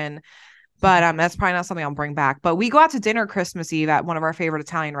person, but that's probably not something I'll bring back. But we go out to dinner Christmas Eve at one of our favorite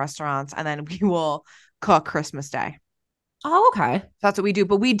Italian restaurants, and then we will cook Christmas Day. Oh, okay. That's what we do.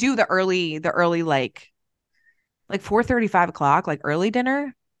 But we do the early like 4:30, 5 o'clock, like early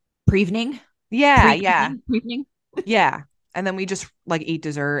dinner. Prevening, Yeah, yeah, prevening. yeah. And then we just like eat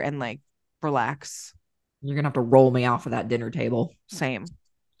dessert and like relax. You're gonna have to roll me off of that dinner table. Same,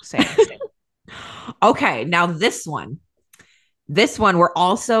 same. Okay, now this one. This one, we're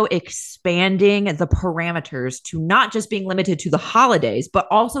also expanding the parameters to not just being limited to the holidays, but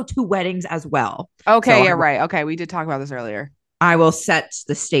also to weddings as well. Okay, So yeah, right. Okay, we did talk about this earlier. I will set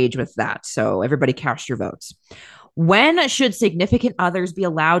the stage with that. So everybody cast your votes. When should significant others be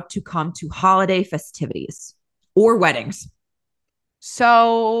allowed to come to holiday festivities or weddings?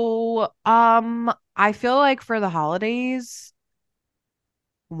 So, I feel like for the holidays,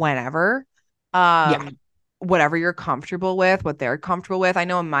 whenever, Yeah. um, whatever you're comfortable with, what they're comfortable with. I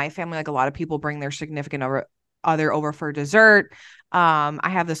know in my family, like a lot of people bring their other over for dessert. I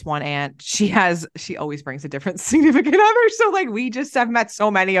have this one aunt. She always brings a different significant other. So like we just have met so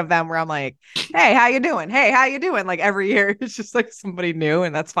many of them where I'm like, hey, how you doing? Hey, how you doing? Like every year, it's just like somebody new,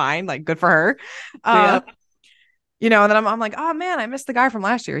 and that's fine. Like good for her. Yeah. Um, and then I'm like, oh man, I missed the guy from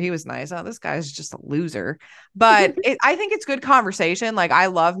last year. He was nice. Oh, this guy's just a loser. But I think it's good conversation. Like I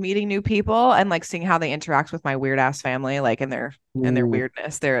love meeting new people and like seeing how they interact with my weird ass family, like in their Ooh.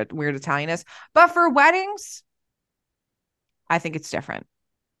 weirdness, their weird Italianness. But for weddings, I think it's different.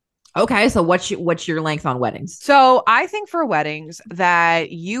 Okay, so what's your length on weddings? So I think for weddings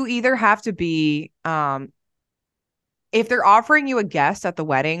that you either have to be if they're offering you a guest at the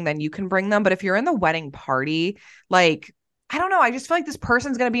wedding, then you can bring them. But if you're in the wedding party, like, I don't know, I just feel like this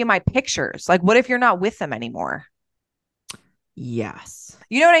person's going to be in my pictures. Like, what if you're not with them anymore? Yes.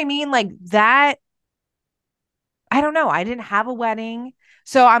 You know what I mean? Like, that, I don't know. I didn't have a wedding.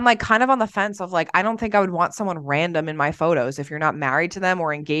 So I'm like kind of on the fence of like, I don't think I would want someone random in my photos if you're not married to them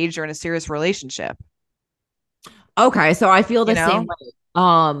or engaged or in a serious relationship, Okay, so I feel you the same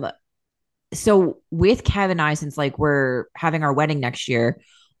know? way. So with Kevin and I, since like we're having our wedding next year,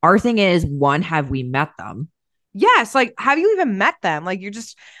 our thing is one, have we met them? Yes. Like, have you even met them? Like, you're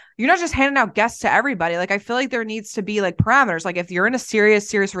not just handing out guests to everybody. Like, I feel like there needs to be like parameters. Like, if you're in a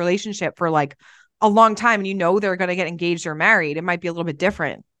serious relationship for like a long time and you know they're going to get engaged or married, it might be a little bit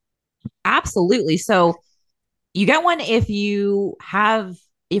different. Absolutely. So you get one if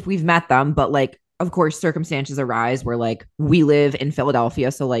we've met them, but like of course circumstances arise where like we live in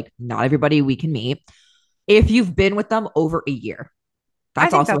Philadelphia, so like not everybody we can meet. If you've been with them over a year, I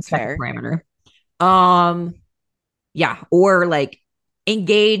that's think also a that's second fair. parameter. Um, yeah, or like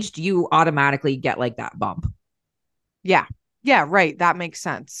engaged, you automatically get like that bump. Yeah. Yeah. Right. That makes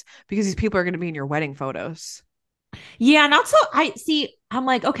sense because these people are going to be in your wedding photos. Yeah, not so I see I'm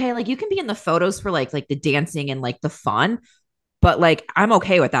like, okay, like you can be in the photos for like the dancing and like the fun, but like I'm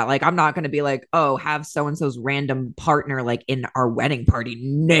okay with that. Like I'm not going to be like, oh, have so and so's random partner like in our wedding party.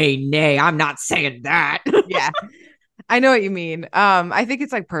 Nay, nay, I'm not saying that. Yeah. I know what you mean. I think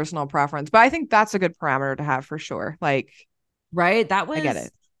it's like personal preference, but I think that's a good parameter to have for sure. Like, Right? That I get was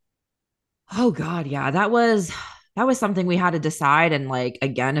it. oh god, yeah, that was something we had to decide. And like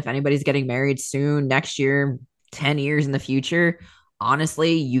again, if anybody's getting married soon, next year, 10 years in the future,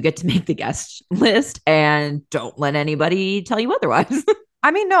 honestly, you get to make the guest list and don't let anybody tell you otherwise.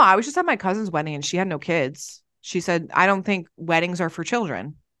 I mean, no, I was just at my cousin's wedding and she had no kids. She said, I don't think weddings are for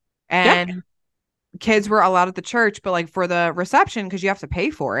children. Yep. And kids were allowed at the church, but like for the reception, because you have to pay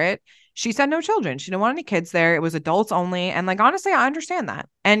for it, she said no children. She didn't want any kids there. It was adults only. And like, honestly, I understand that.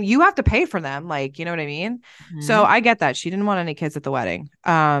 And you have to pay for them. Like, you know what I mean? So Mhm. I get that. She didn't want any kids at the wedding.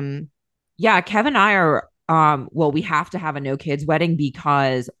 Yeah, Kevin and I are well, we have to have a no kids wedding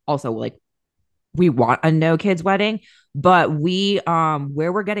because also like we want a no kids wedding, but we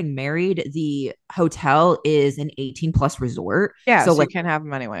where we're getting married, the hotel is an 18 plus resort. Yeah, So so you like can't have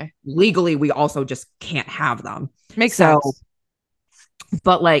them anyway. legally we also just can't have them. Makes So, sense.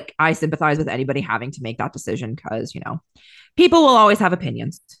 but like I sympathize with anybody having to make that decision because, people will always have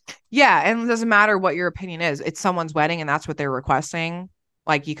opinions. Yeah, and it doesn't matter what your opinion is. It's someone's wedding and that's what they're requesting.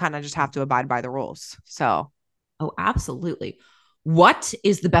 Like you kind of just have to abide by the rules. So Oh, absolutely. What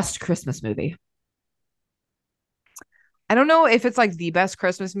is the best Christmas movie? I don't know if it's like the best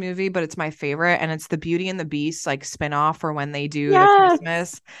Christmas movie, but it's my favorite. And it's the Beauty and the Beast like spinoff for when they do the Yes.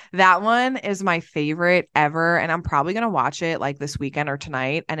 Christmas. That one is my favorite ever. And I'm probably gonna watch it like this weekend or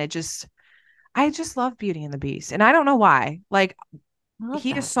tonight. And I just love Beauty and the Beast. And I don't know why. Like I love he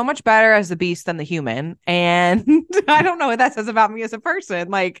is that. so much better as the beast than the human. And I don't know what that says about me as a person.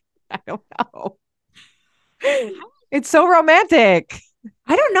 Like, I don't know. It's so romantic.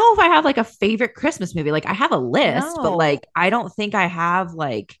 I don't know if I have like a favorite Christmas movie. Like I have a I list, but know. like I don't think I have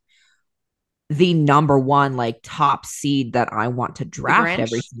like the number one like top seed that I want to The draft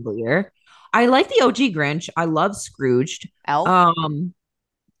every Grinch, single year. I like the OG Grinch. I love Scrooged. Elf. Um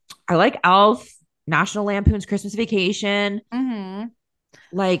I like Elf, National Lampoon's Christmas Vacation, Hmm.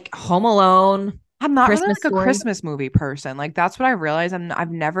 like Home Alone, I'm not really Christmas like a Story. Christmas movie person. Like that's what I realized.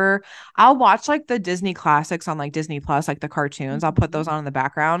 I've never I'll watch like the Disney classics on like Disney Plus, like the cartoons. I'll put those on in the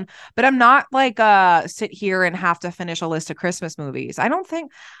background. But I'm not like sit here and have to finish a list of Christmas movies. I don't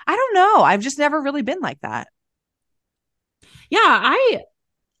know. I've just never really been like that. Yeah,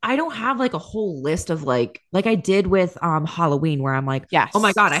 I don't have like a whole list of like I did with Halloween where I'm like, "Oh my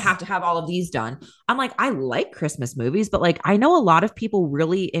Yes. god, I have to have all of these done." I'm like, I like Christmas movies, but like I know a lot of people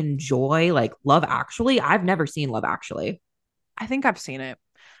really enjoy like Love Actually. I've never seen Love Actually. I think I've seen it.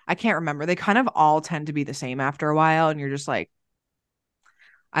 I can't remember. They kind of all tend to be the same after a while, and you're just like,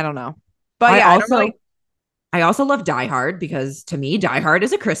 I don't know. But I yeah, I don't also really I also love Die Hard because to me, Die Hard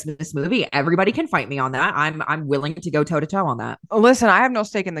is a Christmas movie. Everybody can fight me on that. I'm willing to go toe to toe on that. listen. I have no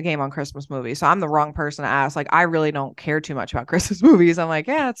stake in the game on Christmas movies, so I'm the wrong person to ask. Like, I really don't care too much about Christmas movies. I'm like,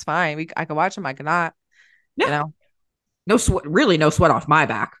 yeah, it's fine. I can watch them. I cannot. You Yeah, know. no sweat, really no sweat off my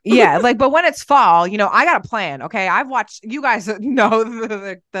back. Yeah, like, but when it's fall, I got a plan. Okay, I've watched. You guys know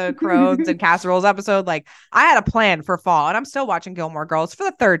the Crones and Casseroles episode. Like, I had a plan for fall, and I'm still watching Gilmore Girls for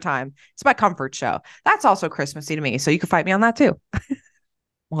the third time. It's my comfort show. That's also Christmassy to me, so you can fight me on that too.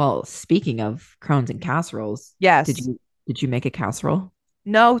 Well, speaking of Crones and casseroles, did Yes. you make a casserole?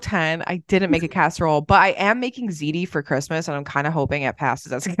 No, 10. I didn't make a casserole, but I am making ziti for Christmas, and I'm kind of hoping it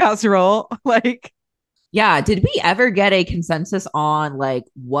passes as a casserole. Like, Yeah, did we ever get a consensus on like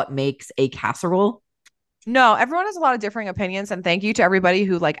what makes a casserole? no, everyone has a lot of differing opinions, and thank you to everybody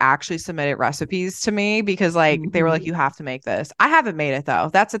who like actually submitted recipes to me because like they were like, Mhm. you have to make this. I haven't made it though.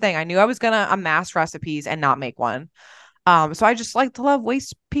 That's the thing. I knew I was gonna amass recipes and not make one. So I just like to love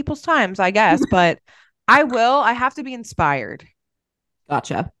waste people's times, I guess, but I will. I have to be inspired.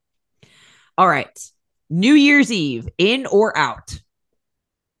 Gotcha. All right. New Year's Eve, in or out?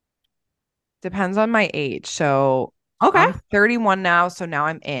 Depends on my age. So Okay. I'm 31 now, so now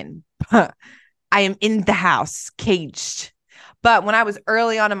I'm in. I am in the house, caged. But when I was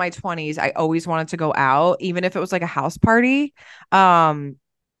early on in my 20s, I always wanted to go out, even if it was like a house party. Um,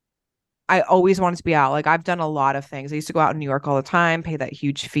 I always wanted to be out. Like I've done a lot of things. I used to go out in New York all the time, pay that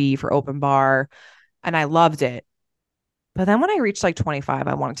huge fee for open bar, and I loved it. But then when I reached like 25,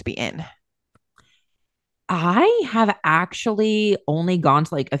 I wanted to be in. I have actually only gone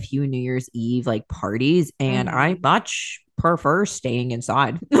to like a few New Year's Eve like parties, and I Mhm. much prefer staying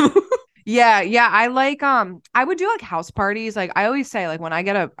inside. Yeah, yeah. I would do like house parties. Like I always say, like when I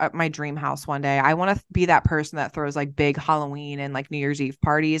get my dream house one day, I want to be that person that throws like big Halloween and like New Year's Eve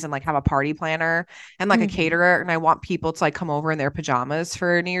parties and like have a party planner and like a Mhm. caterer. And I want people to like come over in their pajamas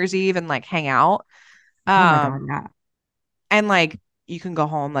for New Year's Eve and like hang out. Oh my God, Um, yeah. and like you can go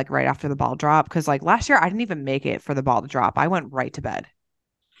home like right after the ball drop. Cause like last year I didn't even make it for the ball to drop. I went right to bed.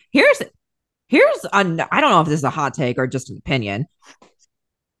 Here's I don't know if this is a hot take or just an opinion.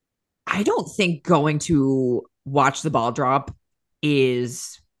 I don't think going to watch the ball drop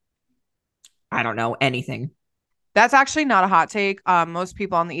is, I don't know, anything. That's actually not a hot take. Most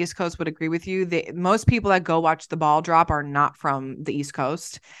people on the East Coast would agree with you. Most people that go watch the ball drop are not from the East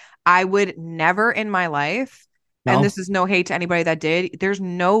Coast. I would never in my life, and this No, is no hate to anybody that did, there's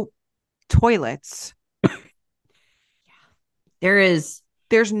no toilets. there is,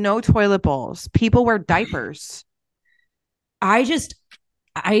 There's no toilet bowls. People wear diapers. I just,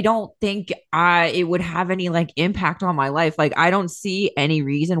 I don't think it would have any like impact on my life. Like, I don't see any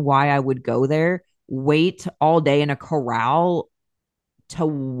reason why I would go there, wait all day in a corral to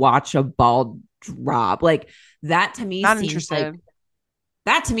watch a ball drop. Like, that to me Not seems like, interested.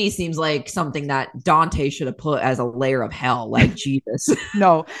 that to me seems like something that Dante should have put as a layer of hell. Like, Jesus.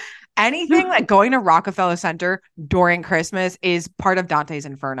 No. Anything like going to Rockefeller Center during Christmas is part of Dante's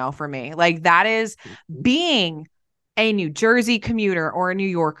Inferno for me. Like that is being a New Jersey commuter or a New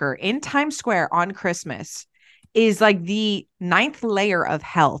Yorker in Times Square on Christmas is like the ninth layer of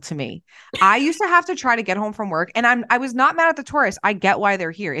hell to me. I used to have to try to get home from work and I was not mad at the tourists. I get why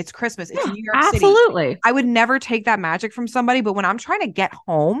they're here. It's Christmas. It's Yeah, New York City. absolutely. I would never take that magic from somebody, but when I'm trying to get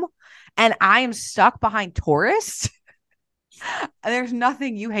home and I am stuck behind tourists, there's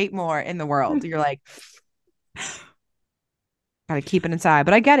nothing you hate more in the world. You're like, gotta keep it inside.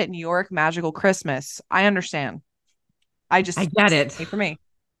 But I get it. New York, magical Christmas. I understand. I I just, get it. wait for me.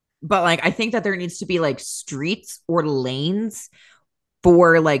 But like, I think that there needs to be like streets or lanes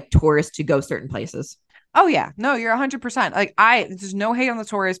for like tourists to go certain places. Oh yeah, no, you're 100%. Like there's no hate on the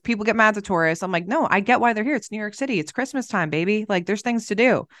tourists. People get mad at the tourists. I'm like, no, I get why they're here. It's New York City. It's Christmas time, baby. Like there's things to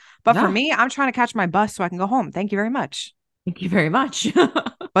do. But for No, me, I'm trying to catch my bus so I can go home. Thank you very much. thank you very much.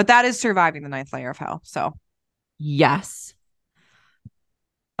 But that is surviving the ninth layer of hell. So Yes.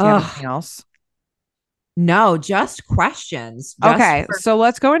 Do you have Ugh, anything else? no, just questions. Just Okay, for so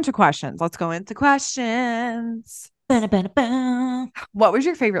let's go into questions. Let's go into questions. ba-da-ba-da-ba. What was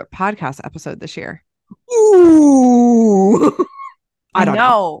your favorite podcast episode this year? Ooh. I I don't know.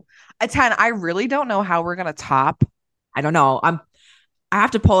 know. A 10. I really don't know how we're gonna top I don't know. I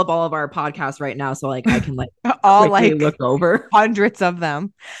have to pull up all of our podcasts right now so like I can like all quickly like look over. hundreds of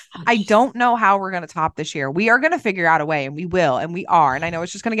them. Oh, I jeez. don't know how we're gonna top this year. We are gonna figure out a way, and we will, and we are. And I know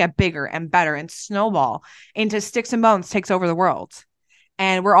it's just gonna get bigger and better and snowball into Sticks and Bones takes over the world.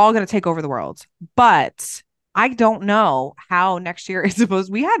 And we're all gonna take over the world. But I don't know how next year is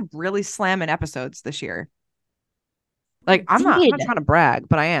supposed. We had really slamming episodes this year. Like I'm Did not trying to brag,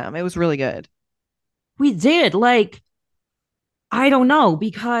 but I am. It was really good. we did like I don't know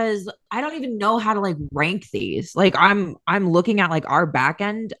because I don't even know how to like rank these. Like I'm looking at like our back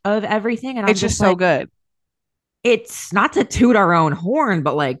end of everything and I'm It's just just so like good. it's not to toot our own horn,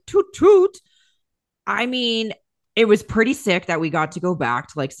 but like toot toot. I mean, it was pretty sick that we got to go back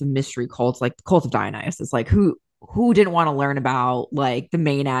to like some mystery cults, like the cult of Dionysus. Like who didn't want to learn about like the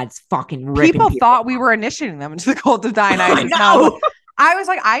Maenads fucking ripping People people thought we were initiating them into the cult of apart? I Dionysus. And know I was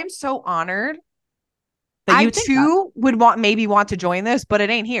like, I am so honored. that I you think that. too would want to join this, but it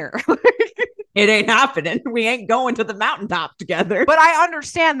ain't here. It ain't happening. We ain't going to the mountaintop together. But I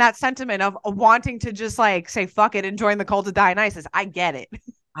understand that sentiment of wanting to just like say fuck it and join the cult of Dionysus. I get it.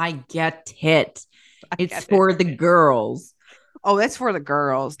 I get it. I It's get it. for the girls. Oh, that's for the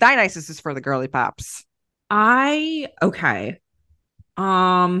girls. Dionysus is for the girly pops. I okay.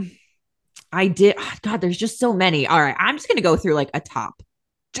 Um I did God, there's just so many. All right, I'm just gonna go through like a top.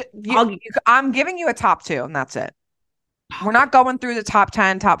 I'll I'm giving you a top two, and that's it. We're not going through the top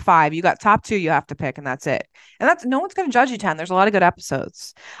 10, top five. You got top two you have to pick, and that's it. And that's no one's gonna judge you 10. There's a lot of good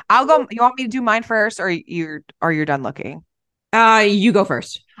episodes. I'll go. You want me to do mine first, or you're done looking? you go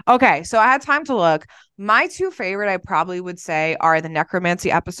first. Okay, so I had time to look. My two favorite, I probably would say, are the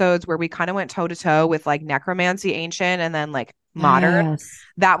necromancy episodes where we kind of went toe to toe with like necromancy ancient and then like modern. Yes.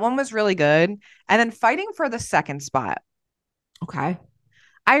 That one was really good. And then fighting for the second spot. Okay.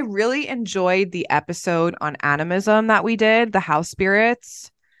 I really enjoyed the episode on animism that we did, the house spirits.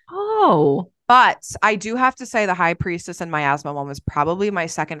 Oh, But I do have to say the high priestess and miasma one was probably my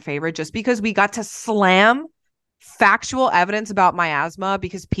second favorite just because we got to slam factual evidence about miasma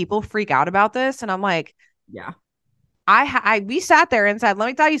because people freak out about this. And I'm like, yeah. we sat there and said, let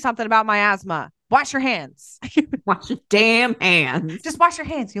me tell you something about miasma. Wash your hands. Wash your damn hands. Just wash your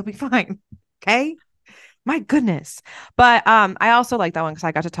hands. You'll be fine. Okay. My goodness. But I also like that one because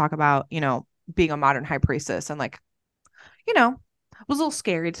I got to talk about, being a modern high priestess and like, it was a little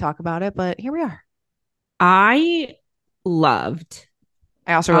scary to talk about it, but here we are. I loved.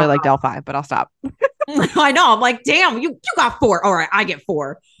 I also really like Delphi, but I'll stop. I know. I'm like, damn, you got four. All right, I get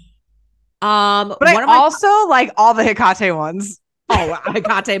four. But I One of my also like all the Hecate ones. oh,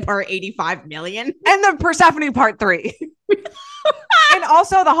 Hecate part 85 million. And the Persephone part 3. And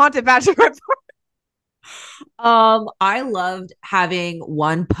also the Haunted Bachelorette. I loved having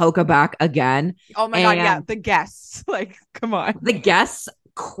one Poke back again. Oh my God, yeah, the guests. Like, come on. The guests,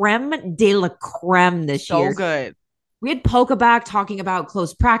 creme de la creme this So year. good. We had Poke back talking about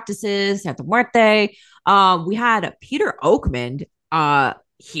close practices, Santa Muerte. We had Peter Oakman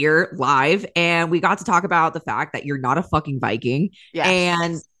here live, and we got to talk about the fact that you're not a fucking Viking. Yes.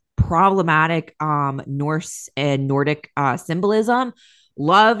 And problematic Norse and Nordic symbolism.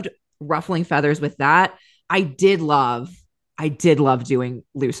 Loved ruffling feathers with that. I did love doing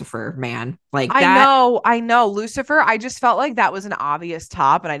Lucifer, man. Like that. I know. Lucifer, I just felt like that was an obvious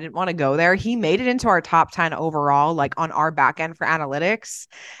top and I didn't want to go there. He made it into our top 10 overall, like on our back end for analytics.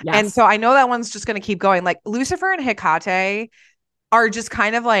 Yes. And so I know that one's just going to keep going. Like Lucifer and Hecate are just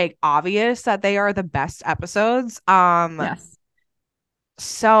kind of like obvious that they are the best episodes. Yes.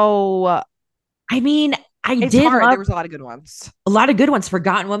 So I mean, it's hard. There was a lot of good ones. A lot of good ones.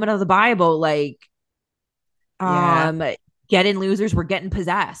 Forgotten Women of the Bible, like yeah. Getting losers were getting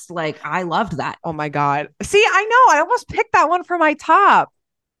possessed. Like I loved that. Oh my God. See, I know. I almost picked that one for my top.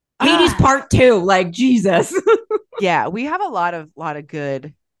 Hades part 2. Like Jesus. Yeah, we have a lot of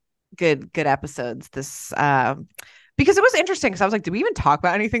good episodes this because it was interesting because I was like, did we even talk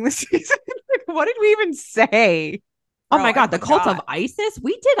about anything this season? Like, what did we even say? Oh my God, the cult of Isis.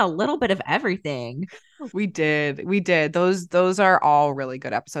 We did a little bit of everything. We did. Those are all really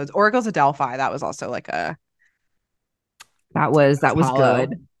good episodes. Oracles of Delphi, that was also like a that was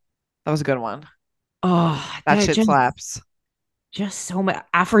good. That was a good one. Oh, that shit slaps. Just so much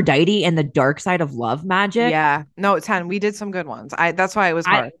Aphrodite and the dark side of love magic. Yeah. No, 10. We did some good ones. That's why it was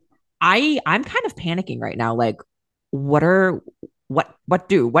hard. I'm kind of panicking right now. Like, what are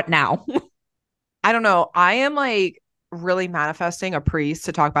What now? I don't know. I am like really manifesting a priest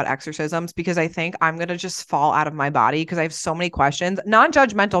to talk about exorcisms because I think I'm going to just fall out of my body because I have so many questions.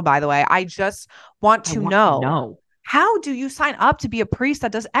 Non-judgmental, by the way. I just want I to want to know, know. how do you sign up to be a priest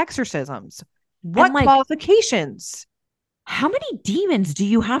that does exorcisms? And What like, qualifications? how many demons do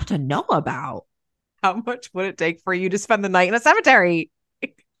you have to know about? How much would it take for you to spend the night in a cemetery?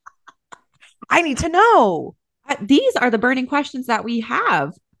 I need to know. These are the burning questions that we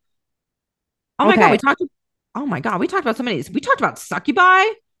have. Oh my god, Okay. oh my god, we talked about so many. We talked about succubi.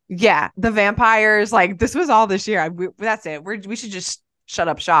 Yeah, the vampires. Like this was all this year. That's it. We should just shut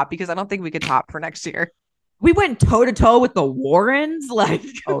up shop because I don't think we could top for next year. We went toe to toe with the Warrens. Like,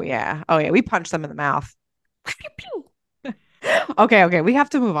 Oh yeah. Oh yeah. We punched them in the mouth. pew, pew. Okay. Okay. We have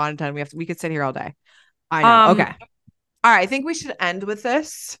to move on. Then we could sit here all day. I know. Um. Okay. All right. I think we should end with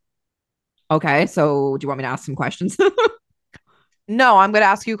this. Okay. So, do you want me to ask some questions? No, I'm going to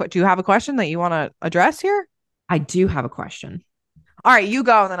ask you. Do you have a question that you want to address here? I do have a question. All right. You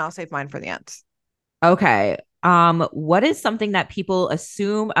go, and then I'll save mine for the end. Okay. What is something that people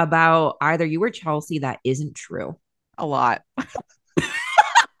assume about either you or Chelsea that isn't true? A lot.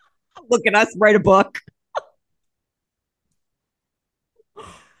 Look at us, write a book.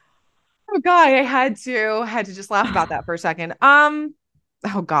 Oh God, I had to just laugh about that for a second. Oh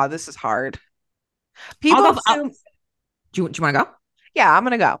God, this is hard. I'll People go. assume, Do you want to go? yeah, I'm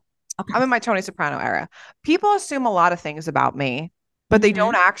gonna go. Okay. I'm in my Tony Soprano era. People assume a lot of things about me, but they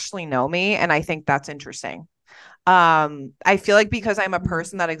don't Mm-hmm. actually know me, and I think that's interesting. I feel like because I'm a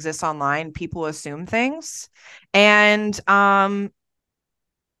person that exists online, people assume things, and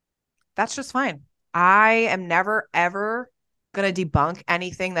that's just fine. I am never ever going to debunk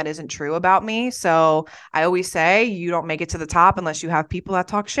anything that isn't true about me. So I always say you don't make it to the top unless you have people that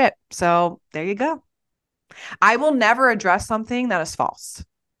talk shit. So there you go. I will never address something that is false.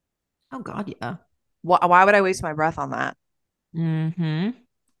 Oh God, yeah. Why would I waste my breath on that? Mm-hmm.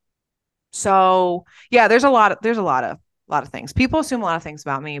 So yeah, there's a lot of things. People assume a lot of things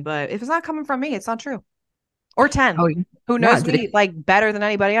about me, but if it's not coming from me, it's not true. Or 10. Oh Who yeah. knows me like better than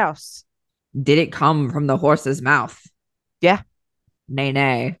anybody else? Did it come from the horse's mouth? Yeah. Nay,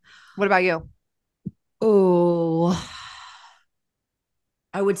 nay. What about you? Oh,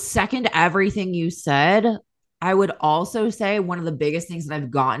 I would second everything you said. I would also say one of the biggest things that I've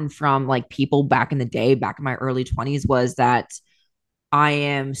gotten from like people back in the day, back in my early 20s, was that I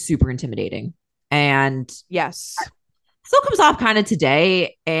am super intimidating. And Yes. still comes off kind of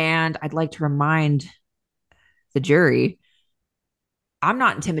today. And I'd like to remind the jury I'm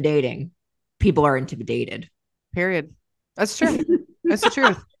not intimidating. People are intimidated. Period. That's true. That's the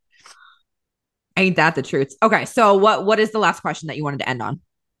truth. Ain't that the truth? Okay, so what is the last question that you wanted to end on?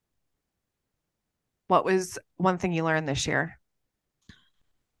 What was one thing you learned this year?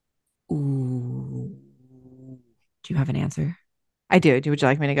 Ooh. Do you have an answer? I do. Would you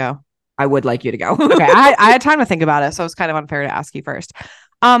like me to go? I would like you to go. Okay. I had time to think about it, so it's kind of unfair to ask you first.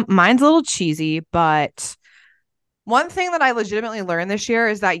 Mine's a little cheesy, but one thing that I legitimately learned this year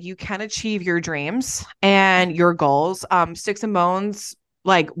is that you can achieve your dreams and your goals. Sticks and Bones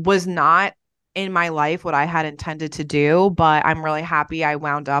like was not in my life what I had intended to do, but I'm really happy I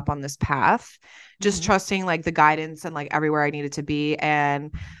wound up on this path, just Mhm. trusting like the guidance and like everywhere I needed to be.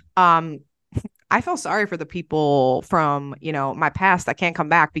 And um I feel sorry for the people from, my past that can't come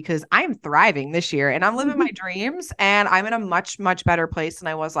back because I'm thriving this year and I'm living my dreams and I'm in a much, much better place than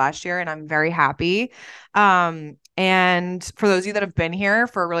I was last year. And I'm very happy. And for those of you that have been here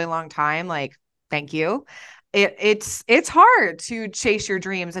for a really long time, like, thank you. It's hard to chase your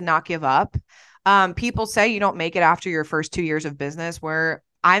dreams and not give up. People say you don't make it after your first 2 years of business, where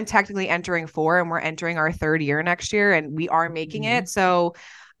I'm technically entering 4 and we're entering our third year next year and we are making it. Mhm. So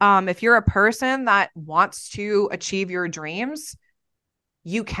if you're a person that wants to achieve your dreams,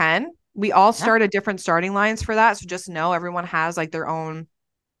 you can. We all Yeah. start at different starting lines for that. So just know everyone has like their own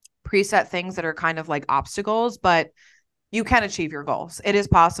preset things that are kind of like obstacles, but you can achieve your goals. It is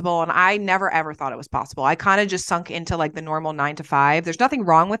possible. And I never ever thought it was possible. I kind of just sunk into like the normal 9 to 5. There's nothing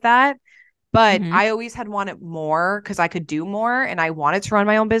wrong with that. But Mhm. I always had wanted more because I could do more and I wanted to run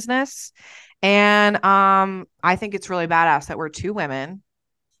my own business. And I think it's really badass that we're two women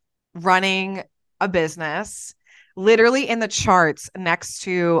running a business literally in the charts next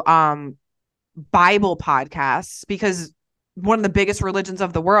to Bible podcasts because one of the biggest religions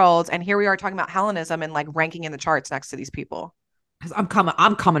of the world, and here we are talking about Hellenism and like ranking in the charts next to these people. Because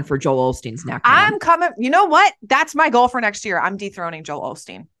I'm coming for Joel Osteen's neck, man. I'm coming. You know what? That's my goal for next year. I'm dethroning Joel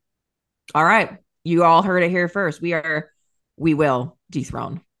Osteen. All right. You all heard it here first. We will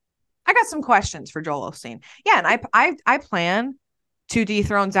dethrone. I got some questions for Joel Osteen. Yeah, and I plan to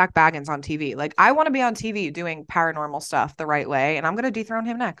dethrone Zach Baggins on TV. Like, I want to be on TV doing paranormal stuff the right way, and I'm going to dethrone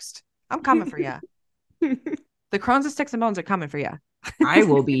him next. I'm coming for you. The Crones of Sticks and Bones are coming for you. I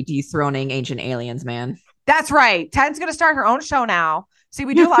will be dethroning ancient aliens, man. That's right. Ten's going to start her own show now. See,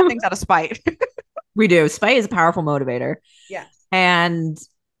 we do a lot of things out of spite. We do. Spite is a powerful motivator. Yes. And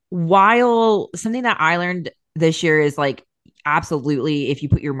while something that I learned this year is like, absolutely, if you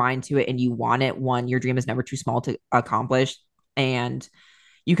put your mind to it and you want it, one, your dream is never too small to accomplish. And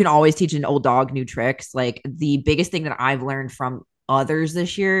you can always teach an old dog new tricks. Like, the biggest thing that I've learned from others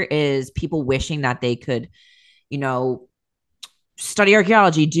this year is people wishing that they could, you know, study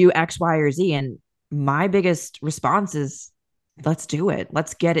archaeology, do X, Y, or Z. And my biggest response is, let's do it.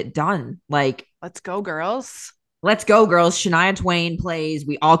 Let's get it done. Like, let's go, girls. Let's go, girls. Shania Twain plays.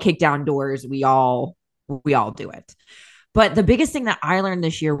 We all kick down doors. We all do it. But the biggest thing that I learned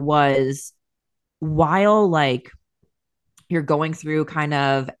this year was, while like you're going through kind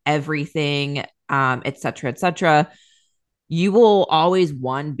of everything, et cetera, et cetera, you will always,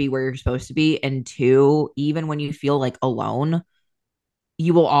 one, be where you're supposed to be. And two, even when you feel like alone,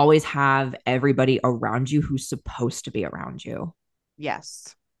 you will always have everybody around you who's supposed to be around you.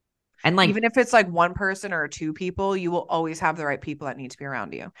 Yes. And like, even if it's like one person or two people, you will always have the right people that need to be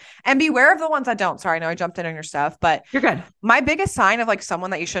around you. And beware of the ones that don't. Sorry, I know I jumped in on your stuff, but you're good. My biggest sign of like someone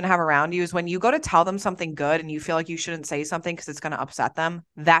that you shouldn't have around you is when you go to tell them something good and you feel like you shouldn't say something because it's going to upset them.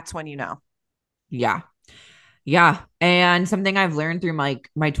 That's when you know. Yeah. Yeah. And something I've learned through my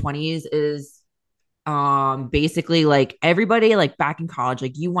 20s is basically like everybody like back in college,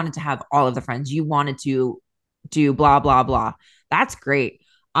 like you wanted to have all of the friends, you wanted to do blah blah blah. That's great.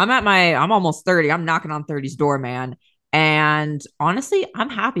 I'm almost 30. I'm knocking on 30's door, man. And honestly, I'm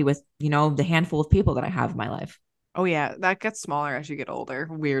happy with, the handful of people that I have in my life. Oh yeah, that gets smaller as you get older,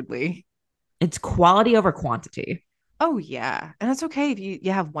 weirdly. It's quality over quantity. Oh yeah. And it's okay if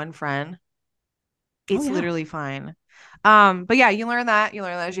you have one friend. Oh It's yeah. literally fine. But yeah, you learn that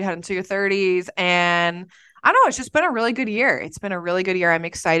as you head into your 30s. And I don't know, it's just been a really good year. It's been a really good year. I'm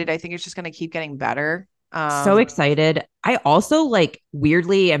excited. I think it's just gonna keep getting better. So excited. I also like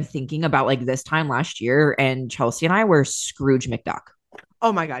weirdly am thinking about like this time last year, and Chelsea and I were Scrooge McDuck.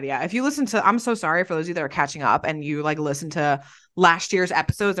 Oh my God, yeah. If you listen to, I'm so sorry for those of you that are catching up and you like listen to last year's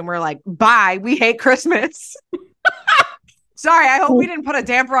episodes and we're like, bye, we hate Christmas. Sorry, I hope we didn't put a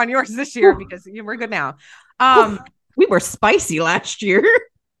damper on yours this year because we're good now. We were spicy last year.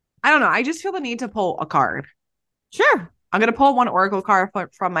 I don't know. I just feel the need to pull a card. Sure. I'm gonna pull one Oracle card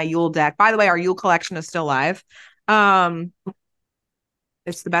from my Yule deck. By the way, our Yule collection is still live. Um,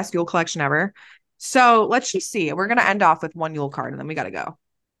 it's the best Yule collection ever. So let's just see. We're gonna end off with one Yule card and then we gotta go.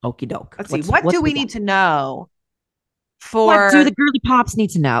 Okie doke. Let's see. What do we need to know for what do the girly pops need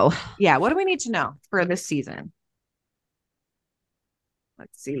to know? Yeah, what do we need to know for this season?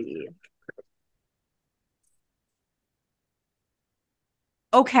 Let's see.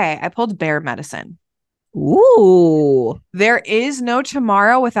 Okay, I pulled bear medicine. Ooh. There is no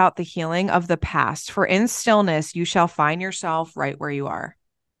tomorrow without the healing of the past, for in stillness you shall find yourself right where you are.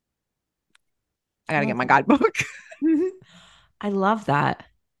 I gotta get my guidebook. I love that.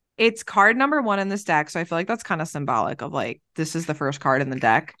 It's card number 1 in this deck, so I feel like that's kind of symbolic of like this is the first card in the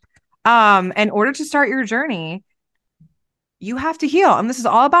deck. In order to start your journey, you have to heal. And this is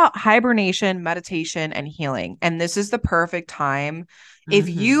all about hibernation, meditation, and healing. And this is the perfect time. If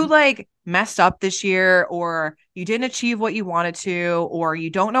you like messed up this year or you didn't achieve what you wanted to, or you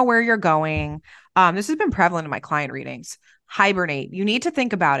don't know where you're going, this has been prevalent in my client readings. Hibernate. You need to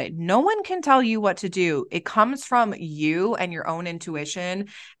think about it. No one can tell you what to do. It comes from you and your own intuition.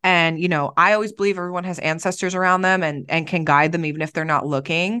 And, I always believe everyone has ancestors around them and can guide them even if they're not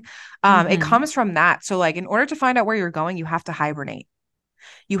looking. It comes from that. So like in order to find out where you're going, you have to hibernate.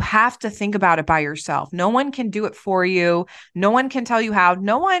 You have to think about it by yourself. No one can do it for you. No one can tell you how.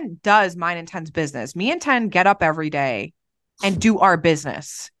 No one does mine and Ten's business. Me and Ten get up every day and do our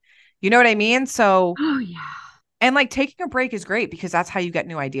business. You know what I mean? So, oh yeah. And like taking a break is great because that's how you get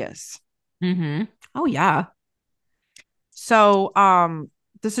new ideas. Oh yeah. So,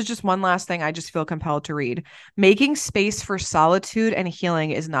 this is just one last thing I just feel compelled to read. Making space for solitude and healing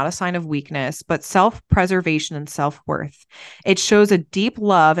is not a sign of weakness, but self-preservation and self-worth. It shows a deep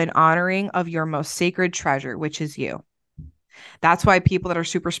love and honoring of your most sacred treasure, which is you. That's why people that are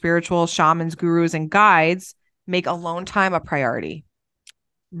super spiritual, shamans, gurus, and guides make alone time a priority.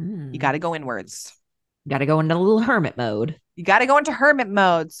 You got to go inwards. Got to go into a little hermit mode. You got to go into hermit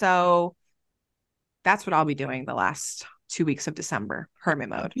mode. So that's what I'll be doing the last 2 weeks of December, hermit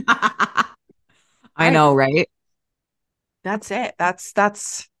mode. I know, right? That's it. That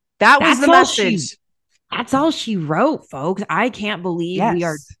was the message. That's all she wrote, folks. I can't believe we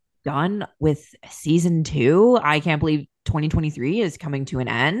are Yes. done with season 2. I can't believe 2023 is coming to an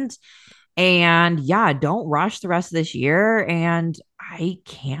end. And yeah, don't rush the rest of this year. And I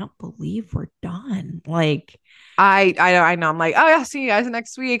can't believe we're done. Like, I know. I'm like, oh yeah, see you guys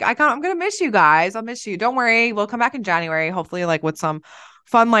next week. I'm gonna miss you guys. I'll miss you. Don't worry. We'll come back in January, hopefully, like with some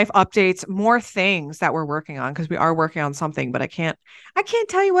fun life updates, more things that we're working on because we are working on something, but I can't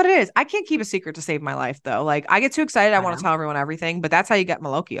tell you what it is. I can't keep a secret to save my life though. Like I get too excited, I I want to know. tell everyone everything, but that's how you get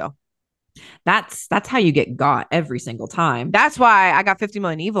Malokio. That's how you get got every single time. That's why I got 50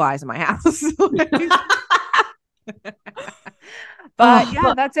 million evil eyes in my house. But Oh, yeah,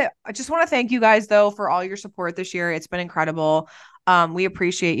 but that's it. I just want to thank you guys though for all your support this year. It's been incredible. We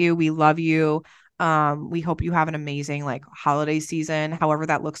appreciate you. We love you. We hope you have an amazing like holiday season, however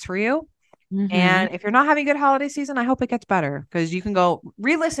that looks for you. mhm. And if you're not having a good holiday season, I hope it gets better because you can go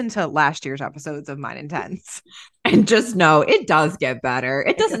re-listen to last year's episodes of Mine Intense. And just know it does get better.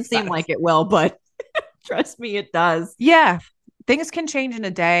 It It doesn't seem does. like it will, but trust me, it does. Yeah, things can change in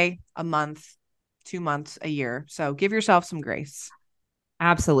a day, a month, 2 months, a year. So give yourself some grace.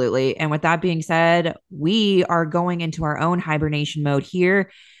 Absolutely. And with that being said, we are going into our own hibernation mode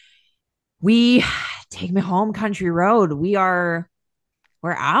here. We take me home country road. We're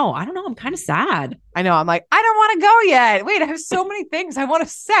out. I don't know. I'm kind of sad. I know. I'm like, I don't want to go yet. Wait, I have so many things I want to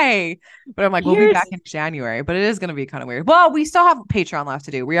say. But I'm like, we'll be back Here's in January. But it is going to be kind of weird. Well, we still have Patreon left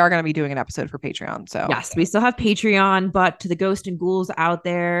to do. We are going to be doing an episode for Patreon. So Yes, we still have Patreon, but to the ghost and ghouls out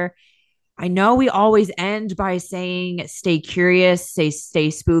there, I know we always end by saying stay curious, stay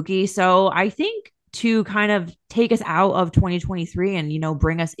spooky. So I think to kind of take us out of 2023 and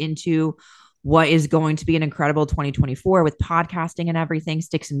bring us into what is going to be an incredible 2024 with podcasting and everything,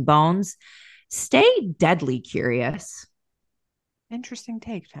 sticks and bones, stay deadly curious, interesting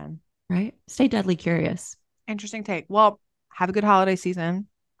take, Jen. right? Stay deadly curious. Interesting take. Well, have a good holiday season.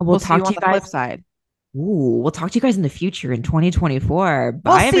 We'll We'll see talk you to on you the guys. flip side. We'll talk to you guys in the future in 2024. We'll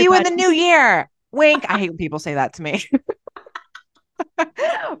Bye, see you in everybody. the new year. Wink. I hate when people say that to me.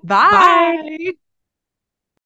 Bye. Bye.